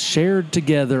day is shared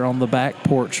together on the back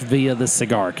porch via the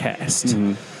CigarCast.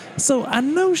 Mm-hmm. So I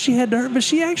know she had to hurt, but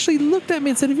she actually looked at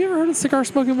me and said, "Have you ever heard of Cigar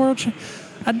Smoking World?"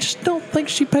 I just don't think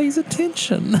she pays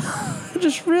attention. I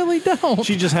just really don't.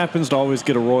 She just happens to always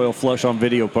get a royal flush on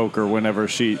video poker whenever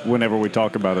we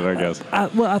talk about it, I guess.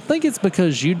 I think it's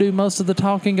because you do most of the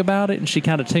talking about it, and she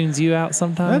kind of tunes you out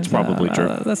sometimes. That's probably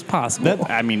true. That's possible.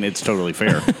 It's totally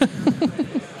fair.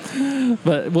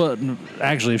 But,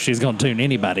 actually, if she's going to tune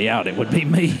anybody out, it would be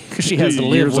me, because she has to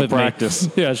live with practice.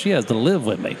 me. Yeah, she has to live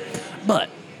with me. But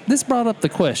this brought up the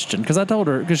question, because I told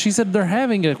her, because she said they're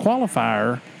having a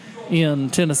qualifier in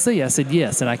Tennessee. I said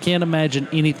yes, and I can't imagine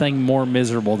anything more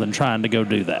miserable than trying to go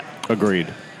do that. Agreed.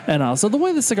 And so the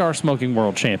way the Cigar Smoking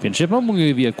World Championship, I'm going to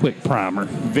give you a quick primer.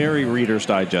 Very Reader's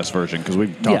Digest version, because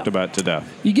we've talked about it to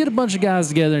death. You get a bunch of guys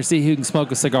together and see who can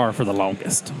smoke a cigar for the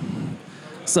longest.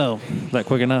 So, is that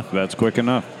quick enough? That's quick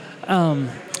enough.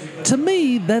 To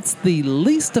me, that's the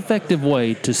least effective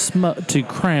way to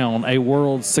crown a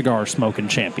world cigar smoking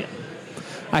champion.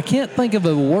 I can't think of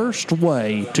a worse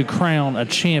way to crown a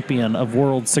champion of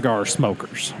world cigar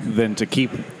smokers than to keep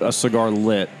a cigar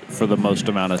lit for the most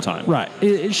amount of time. Right.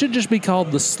 It should just be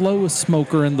called the slowest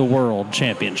smoker in the world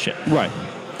championship. Right.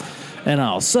 And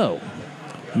also,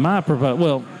 my proposal.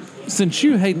 Well, since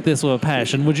you hate this with a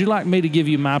passion, would you like me to give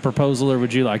you my proposal, or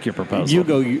would you like your proposal? You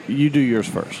go. You do yours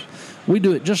first. We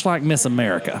do it just like Miss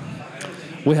America.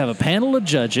 We have a panel of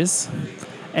judges,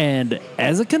 and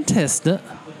as a contestant,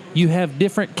 you have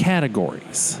different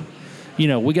categories.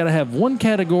 We got to have one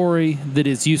category that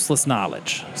is useless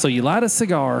knowledge. So you light a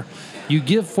cigar, you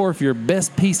give forth your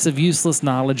best piece of useless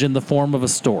knowledge in the form of a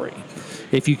story.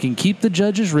 If you can keep the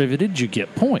judges riveted, you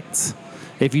get points.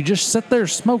 If you just sit there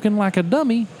smoking like a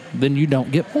dummy, then you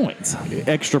don't get points.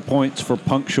 Extra points for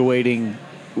punctuating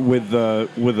with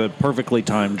a perfectly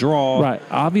timed draw. Right.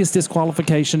 Obvious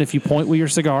disqualification if you point with your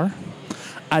cigar.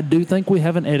 I do think we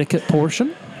have an etiquette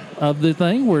portion of the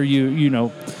thing where you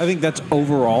know. I think that's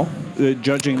overall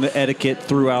judging the etiquette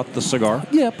throughout the cigar.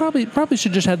 Yeah, probably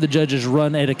should just have the judges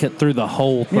run etiquette through the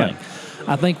whole thing. Yeah.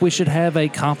 I think we should have a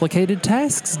complicated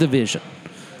tasks division.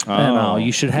 And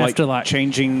you should have to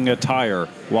changing a tire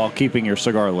while keeping your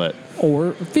cigar lit,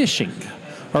 or fishing,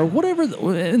 or whatever.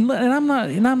 And I'm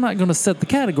not going to set the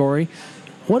category.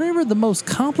 Whatever the most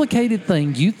complicated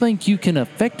thing you think you can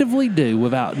effectively do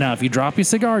without. Now, if you drop your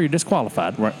cigar, you're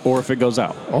disqualified. Right. Or if it goes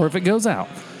out.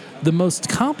 The most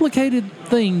complicated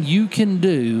thing you can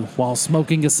do while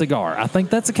smoking a cigar. I think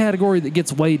that's a category that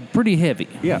gets weighed pretty heavy.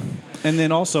 Yeah. And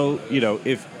then also,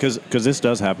 because this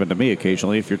does happen to me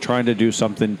occasionally, if you're trying to do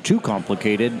something too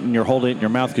complicated and you're holding it in your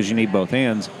mouth because you need both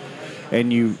hands,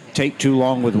 and you take too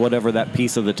long with whatever that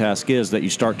piece of the task is, that you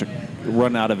start to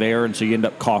run out of air, and so you end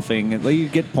up coughing, and you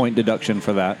get point deduction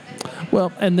for that.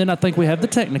 Well, and then I think we have the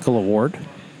technical award.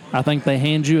 I think they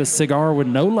hand you a cigar with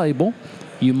no label.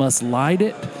 You must light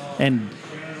it and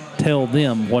tell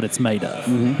them what it's made of.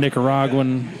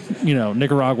 Nicaraguan,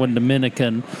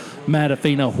 Dominican,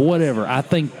 Matafina, whatever. I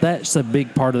think that's a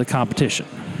big part of the competition.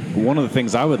 One of the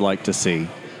things I would like to see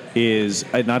is,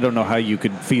 and I don't know how you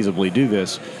could feasibly do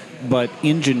this, but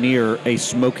engineer a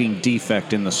smoking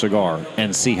defect in the cigar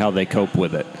and see how they cope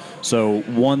with it. So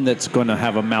one that's going to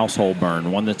have a mouse hole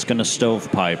burn, one that's going to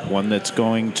stovepipe, one that's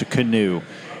going to canoe,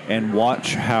 and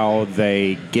watch how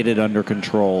they get it under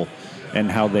control and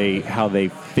how they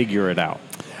figure it out.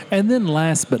 And then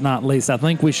last but not least, I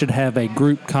think we should have a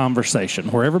group conversation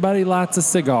where everybody lights a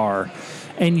cigar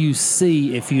and you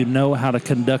see if you know how to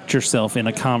conduct yourself in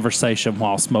a conversation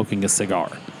while smoking a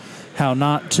cigar. How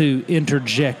not to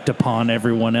interject upon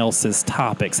everyone else's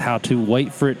topics, how to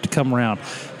wait for it to come around,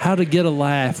 how to get a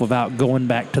laugh without going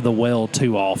back to the well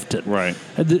too often. Right.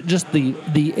 Just the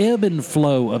ebb and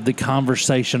flow of the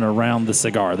conversation around the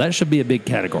cigar. That should be a big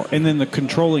category. And then the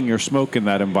controlling your smoke in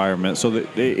that environment, so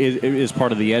that it is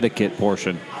part of the etiquette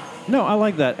portion. No, I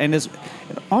like that. And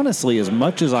honestly, as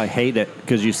much as I hate it,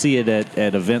 because you see it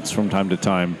at events from time to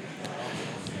time,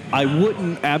 I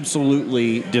wouldn't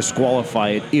absolutely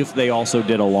disqualify it if they also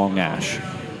did a long ash.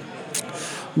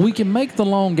 We can make the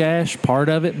long ash part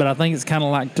of it, but I think it's kind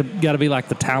of got to be like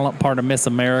the talent part of Miss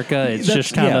America. It's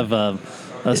just kind of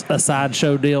a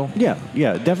sideshow deal. Yeah,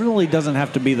 it definitely doesn't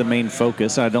have to be the main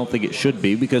focus. I don't think it should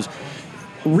be, because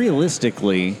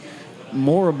realistically,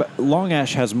 long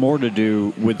ash has more to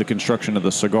do with the construction of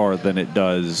the cigar than it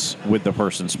does with the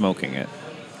person smoking it.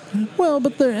 Well,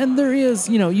 but there is,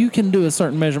 you can do a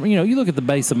certain measurement. You look at the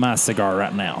base of my cigar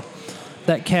right now.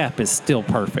 That cap is still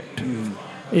perfect.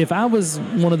 If I was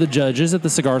one of the judges at the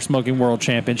Cigar Smoking World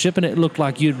Championship and it looked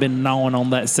like you'd been gnawing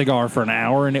on that cigar for an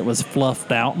hour and it was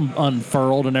fluffed out and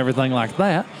unfurled and everything like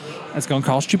that, that's going to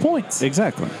cost you points.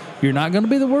 Exactly. You're not going to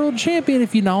be the world champion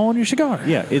if you gnaw on your cigar.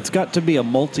 Yeah, it's got to be a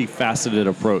multifaceted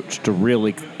approach to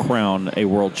really crown a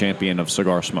world champion of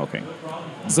cigar smoking.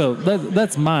 So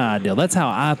that's my ideal. That's how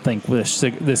I think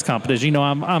this competition.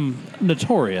 I'm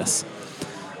notorious.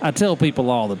 I tell people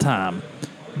all the time,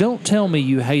 don't tell me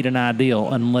you hate an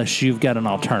ideal unless you've got an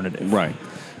alternative. Right.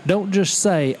 Don't just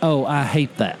say, "Oh, I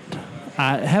hate that."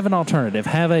 I have an alternative.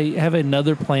 Have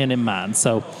another plan in mind.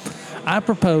 So I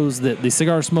propose that the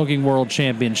Cigar Smoking World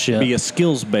Championship be a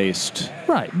skills-based.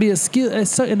 Right. Be a skill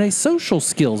and a social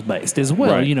skills-based as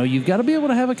well. Right. You've got to be able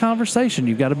to have a conversation.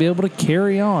 You've got to be able to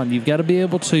carry on. You've got to be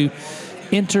able to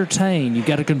entertain. You've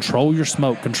got to control your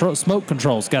smoke. Smoke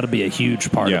control's got to be a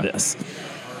huge part of this.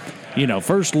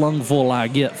 First lungful I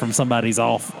get from somebody's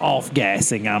off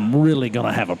gassing, I'm really going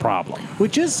to have a problem.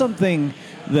 Which is something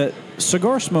that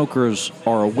cigar smokers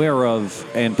are aware of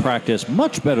and practice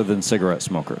much better than cigarette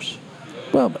smokers.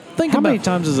 Well, How many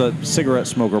times has a cigarette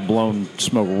smoker blown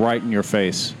smoke right in your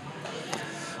face?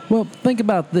 Well, think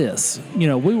about this.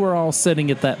 We were all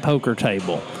sitting at that poker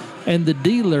table, and the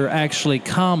dealer actually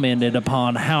commented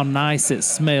upon how nice it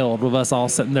smelled with us all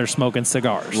sitting there smoking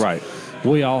cigars. Right.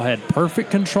 We all had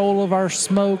perfect control of our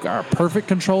smoke, perfect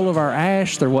control of our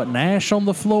ash. There wasn't ash on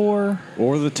the floor.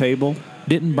 Or the table.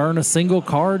 Didn't burn a single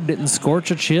card, didn't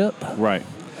scorch a chip. Right.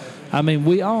 I mean,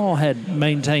 we all had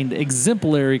maintained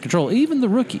exemplary control, even the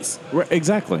rookies. Right,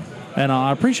 exactly. And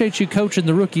I appreciate you coaching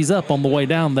the rookies up on the way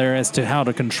down there as to how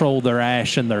to control their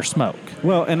ash and their smoke.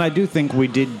 Well, and I do think we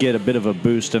did get a bit of a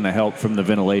boost and a help from the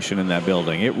ventilation in that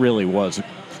building. It really was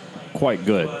quite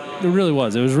good. It really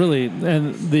was. It was really,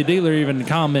 and the dealer even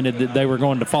commented that they were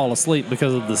going to fall asleep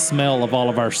because of the smell of all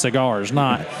of our cigars.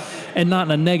 Not in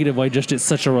a negative way, just it's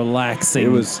such a relaxing, it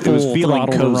was feeling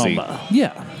cozy. Aroma.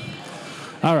 Yeah.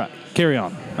 All right. Carry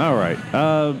on. All right.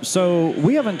 So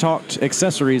we haven't talked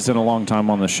accessories in a long time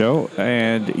on the show,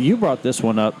 and you brought this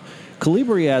one up.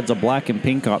 Colibri adds a black and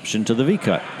pink option to the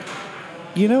V-Cut.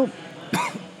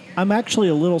 I'm actually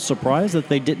a little surprised that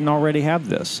they didn't already have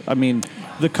this. I mean,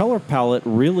 the color palette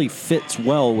really fits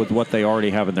well with what they already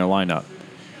have in their lineup.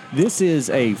 This is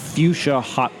a fuchsia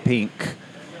hot pink.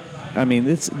 I mean,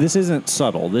 this isn't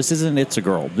subtle. This isn't It's a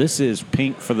Girl. This is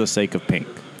pink for the sake of pink.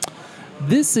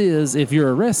 This is, if you're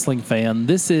a wrestling fan,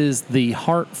 this is the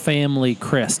Hart family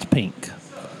crest pink.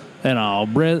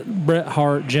 And Bret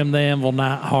Hart, Jim the Anvil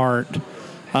Knight Hart,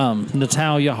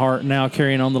 Natalia Hart now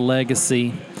carrying on the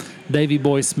legacy. Davey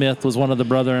Boy Smith was one of the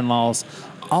brother-in-laws.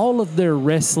 all of their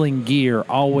wrestling gear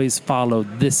always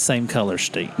followed this same color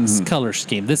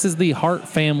scheme. This is the Hart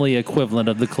family equivalent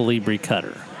of the Colibri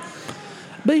cutter.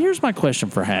 But here's my question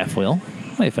for Half Wheel.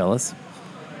 Hey, fellas.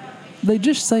 They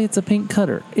just say it's a pink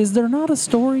cutter. Is there not a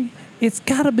story? It's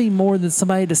got to be more than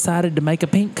somebody decided to make a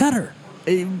pink cutter.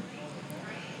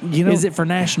 Is it for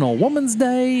National Women's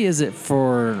Day? Is it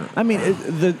for... I mean,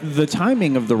 the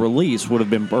timing of the release would have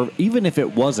been... Even if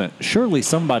it wasn't, surely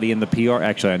somebody in the PR...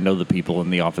 Actually, I know the people in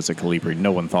the office at Colibri.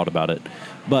 No one thought about it.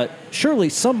 But surely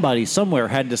somebody somewhere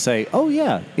had to say, oh,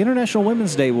 yeah, International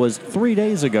Women's Day was 3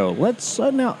 days ago. Let's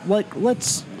some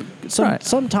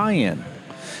tie-in.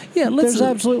 Yeah, there's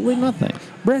absolutely nothing.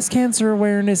 Breast cancer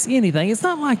awareness, anything. It's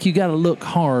not like you got to look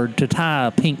hard to tie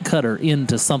a pink cutter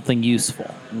into something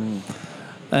useful.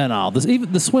 And all this,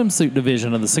 even the swimsuit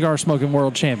division of the Cigar Smoking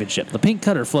World Championship, the pink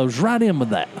cutter flows right in with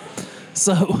that.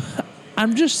 So,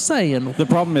 I'm just saying. The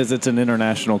problem is it's an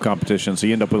international competition, so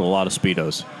you end up with a lot of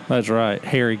Speedos. That's right,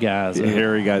 hairy guys.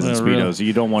 Hairy guys in Speedos.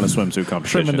 You don't want a swimsuit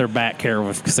competition. Trimming their back hair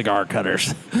with cigar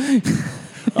cutters.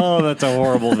 Oh, that's a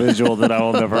horrible visual that I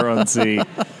will never unsee.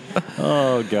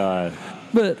 Oh, God.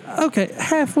 But, okay,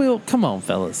 Half Wheel, come on,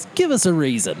 fellas. Give us a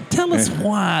reason. Tell us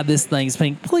why this thing's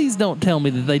pink. Please don't tell me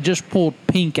that they just pulled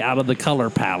pink out of the color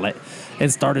palette and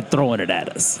started throwing it at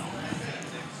us.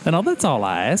 And that's all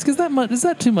I ask. Is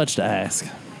that too much to ask?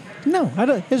 No, I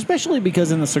don't, especially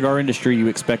because in the cigar industry, you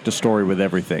expect a story with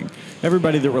everything.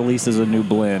 Everybody that releases a new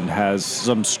blend has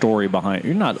some story behind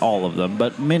it. Not all of them,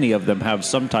 but many of them have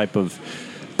some type of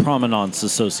provenance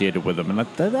associated with them. And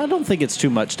I don't think it's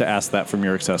too much to ask that from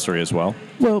your accessory as well.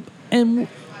 Well, and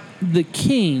the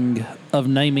king of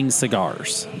naming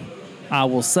cigars, I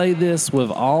will say this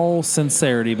with all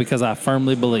sincerity because I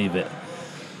firmly believe it.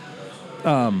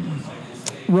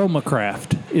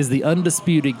 Romacraft is the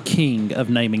undisputed king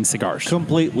of naming cigars.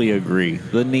 Completely agree.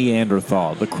 The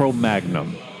Neanderthal, the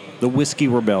Cro-Magnon, the Whiskey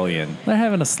Rebellion. They're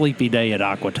having a sleepy day at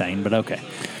Aquitaine, but okay.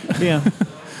 Yeah.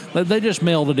 They just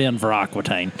mailed it in for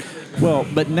Aquitaine. Well,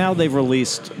 but now they've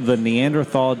released the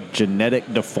Neanderthal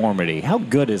Genetic Deformity. How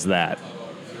good is that?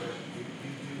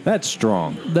 That's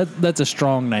strong. That's a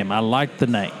strong name. I like the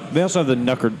name. They also have the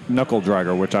Knuckle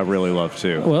Dragger, which I really love,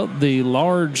 too. Well, the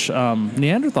large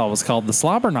Neanderthal was called the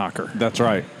Slobber Knocker. That's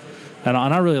right. And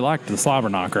I really liked the Slobber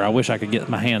Knocker. I wish I could get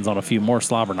my hands on a few more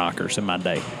Slobber Knockers in my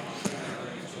day.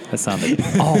 That sounded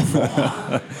awful.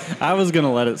 I was going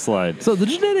to let it slide. So the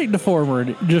Genetic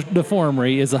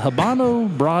Deformity is a Habano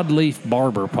broadleaf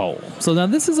barber pole. So now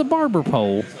this is a barber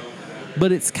pole,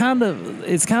 but it's kind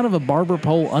of a barber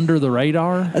pole under the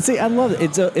radar. See, I love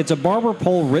it. It's a barber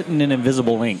pole written in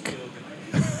invisible ink.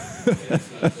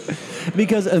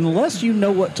 Because unless you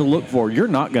know what to look for, you're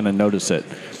not going to notice it.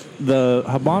 The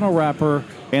Habano wrapper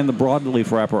and the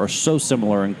broadleaf wrapper are so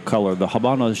similar in color. The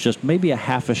Habano is just maybe a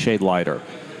half a shade lighter.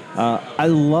 I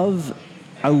love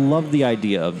the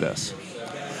idea of this.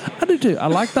 I do too. I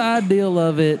like the ideal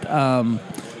of it.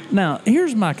 Now,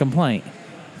 here's my complaint.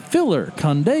 Filler,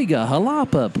 Condega,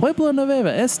 Jalapa, Pueblo Nueva,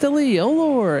 Esteli,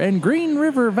 Olor, and Green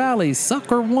River Valley,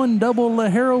 Sucker One Double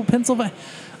Lajero, Pennsylvania.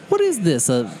 What is this?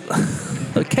 A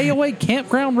KOA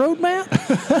campground road map?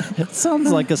 It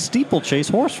sounds like a steeplechase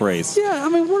horse race. Yeah, I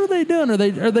mean, what are they doing?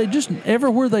 Are they just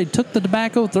everywhere they took the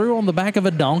tobacco through on the back of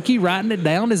a donkey, writing it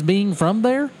down as being from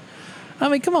there? I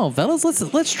mean, come on, fellas,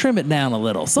 let's trim it down a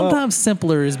little. Sometimes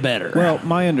simpler is better. Well,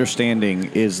 my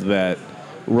understanding is that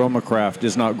Romacraft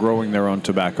is not growing their own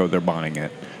tobacco; they're buying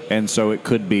it, and so it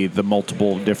could be the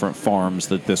multiple different farms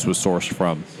that this was sourced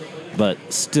from.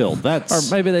 But still, that's...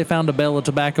 Or maybe they found a bale of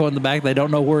tobacco in the back. They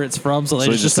don't know where it's from, so they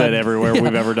just said everywhere we've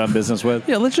ever done business with.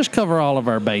 Yeah, let's just cover all of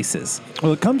our bases.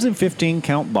 Well, it comes in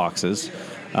 15-count boxes,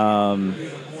 and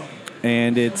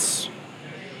it's...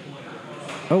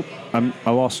 Oh,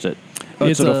 I lost it. Oh,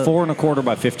 it's at a 4 1/4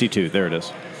 by 52. There it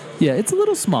is. Yeah, it's a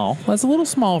little small. That's a little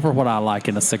small for what I like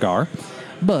in a cigar.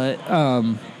 But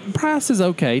price is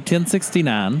okay,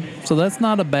 $10.69. So that's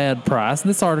not a bad price.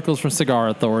 This article is from Cigar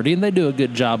Authority, and they do a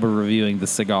good job of reviewing the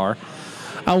cigar.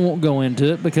 I won't go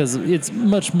into it because it's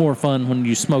much more fun when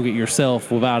you smoke it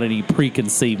yourself without any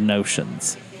preconceived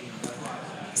notions.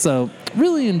 So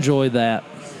really enjoy that.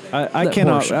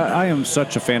 I am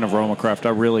such a fan of Romacraft. I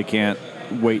really can't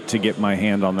wait to get my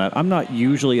hand on that. I'm not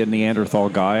usually a Neanderthal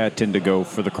guy. I tend to go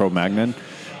for the Cro-Magnon,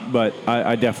 but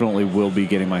I definitely will be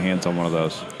getting my hands on one of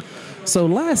those. So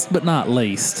last but not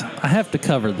least, I have to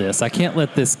cover this. I can't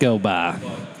let this go by.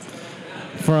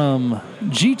 From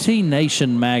GT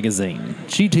Nation magazine,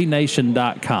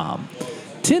 gtnation.com.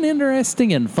 10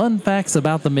 interesting and fun facts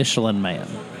about the Michelin Man.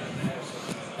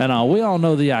 And we all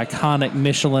know the iconic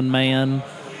Michelin Man.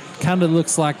 Kind of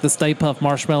looks like the Stay Puft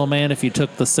Marshmallow Man if you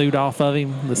took the suit off of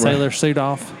him, the sailor suit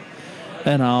off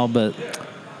and all. But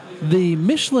the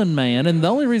Michelin Man, and the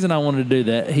only reason I wanted to do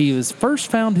that, he was first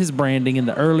found his branding in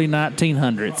the early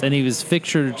 1900s, and he was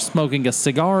pictured smoking a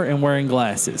cigar and wearing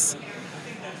glasses.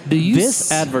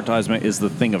 This advertisement is the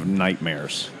thing of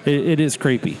nightmares. It is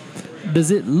creepy.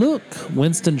 Does it look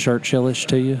Winston Churchill-ish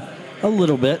to you? A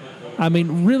little bit. I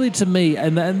mean, really, to me,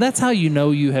 and that's how you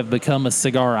know you have become a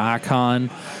cigar icon,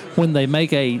 when they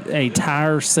make a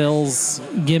tire sales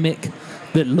gimmick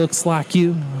that looks like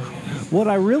you.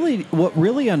 What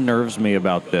really unnerves me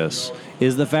about this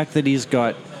is the fact that he's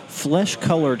got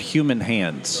flesh-colored human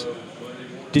hands.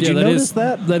 Did you notice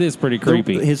that? That is pretty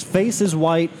creepy. His face is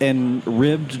white and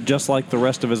ribbed just like the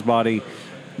rest of his body,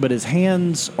 but his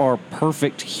hands are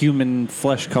perfect human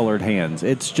flesh-colored hands.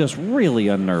 It's just really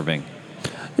unnerving.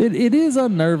 It is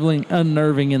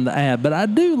unnerving in the ad, but I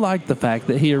do like the fact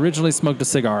that he originally smoked a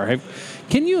cigar.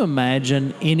 Can you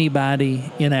imagine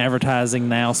anybody in advertising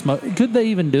now smoke? Could they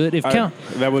even do it?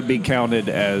 That would be counted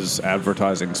as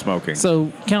advertising smoking.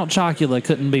 So Count Chocula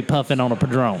couldn't be puffing on a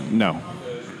Padron. No.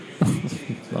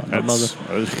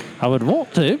 I would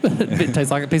want to, but it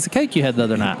tastes like a piece of cake you had the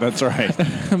other night. That's right.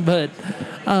 But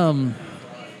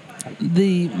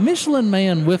the Michelin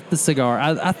Man with the cigar,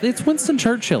 it's Winston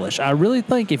Churchill-ish. I really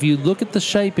think if you look at the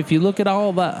shape, if you look at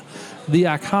all the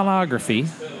iconography,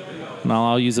 and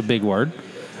I'll use a big word,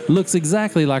 looks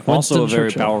exactly like Winston Churchill. Also a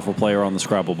very powerful player on the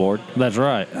Scrabble board. That's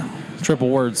right. Triple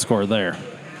word score there.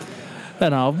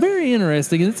 And all very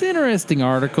interesting. It's an interesting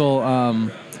article.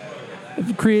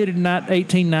 Created in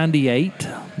 1898.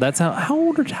 That's how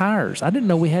old are tires? I didn't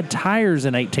know we had tires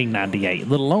in 1898,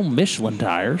 let alone Michelin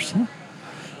tires.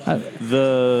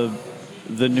 The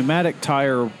pneumatic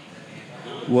tire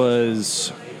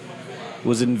was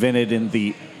invented in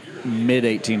the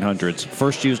mid-1800s.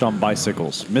 First used on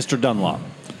bicycles. Mr. Dunlop.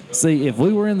 See, if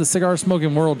we were in the Cigar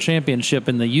Smoking World Championship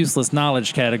in the useless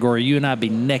knowledge category, you and I'd be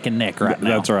neck and neck right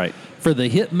now. That's right. For the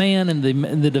Hitman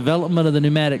and the development of the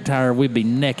pneumatic tire, we'd be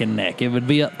neck and neck. It would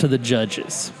be up to the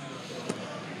judges.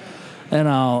 And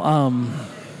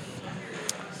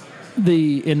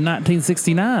in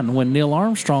 1969, when Neil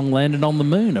Armstrong landed on the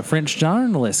moon, a French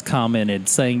journalist commented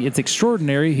saying, "It's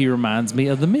extraordinary. He reminds me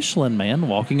of the Michelin Man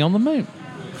walking on the moon."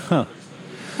 Huh.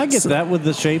 I get that with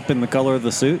the shape and the color of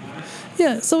the suit.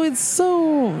 Yeah, so it's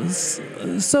so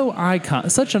icon,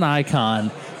 such an icon,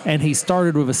 and he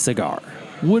started with a cigar.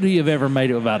 Would he have ever made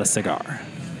it without a cigar?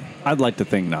 I'd like to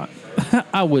think not.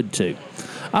 I would too.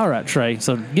 All right, Trae,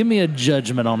 so give me a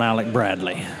judgment on Alec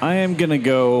Bradley. I am going to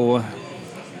go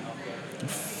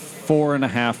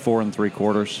 4.5, 4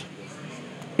 3/4.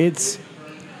 It's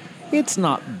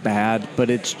not bad, but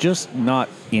it's just not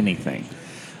anything.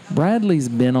 Bradley's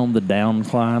been on the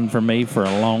downcline for me for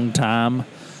a long time.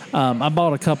 I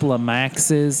bought a couple of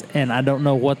Maxes, and I don't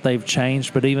know what they've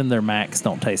changed, but even their Max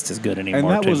don't taste as good anymore. And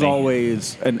that was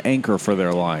always an anchor for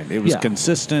their line. It was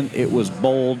consistent. It was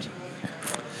bold.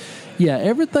 Yeah,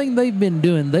 everything they've been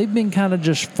doing, they've been kind of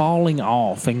just falling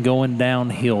off and going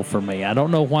downhill for me. I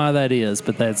don't know why that is,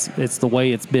 but it's the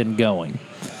way it's been going.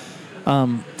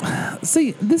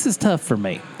 See, this is tough for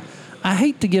me. I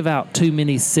hate to give out too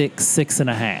many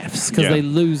 6.5s because they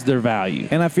lose their value.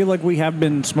 And I feel like we have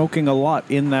been smoking a lot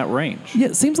in that range. Yeah,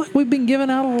 it seems like we've been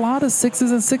giving out a lot of 6s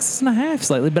and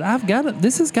 6.5s lately, but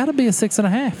this has got to be a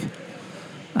 6.5.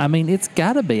 I mean, it's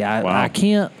got to be. I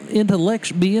can't be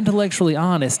intellectually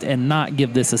honest and not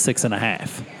give this a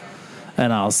 6.5.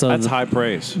 And also, that's high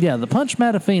praise. Yeah, the Punch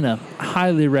Matafina,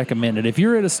 highly recommended. If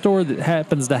you're at a store that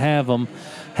happens to have them,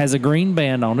 has a green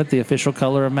band on it, the official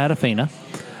color of Matafina,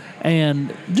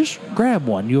 and just grab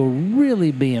one. You'll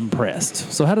really be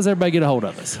impressed. So how does everybody get a hold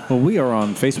of us? Well, we are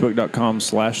on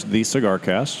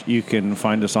Facebook.com/TheCigarCast. You can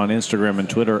find us on Instagram and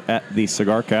Twitter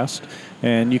 @TheCigarCast.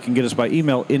 And you can get us by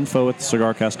email,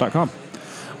 info@thecigarcast.com.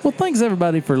 Well, thanks,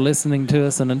 everybody, for listening to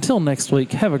us. And until next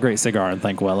week, have a great cigar and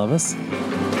think well of us.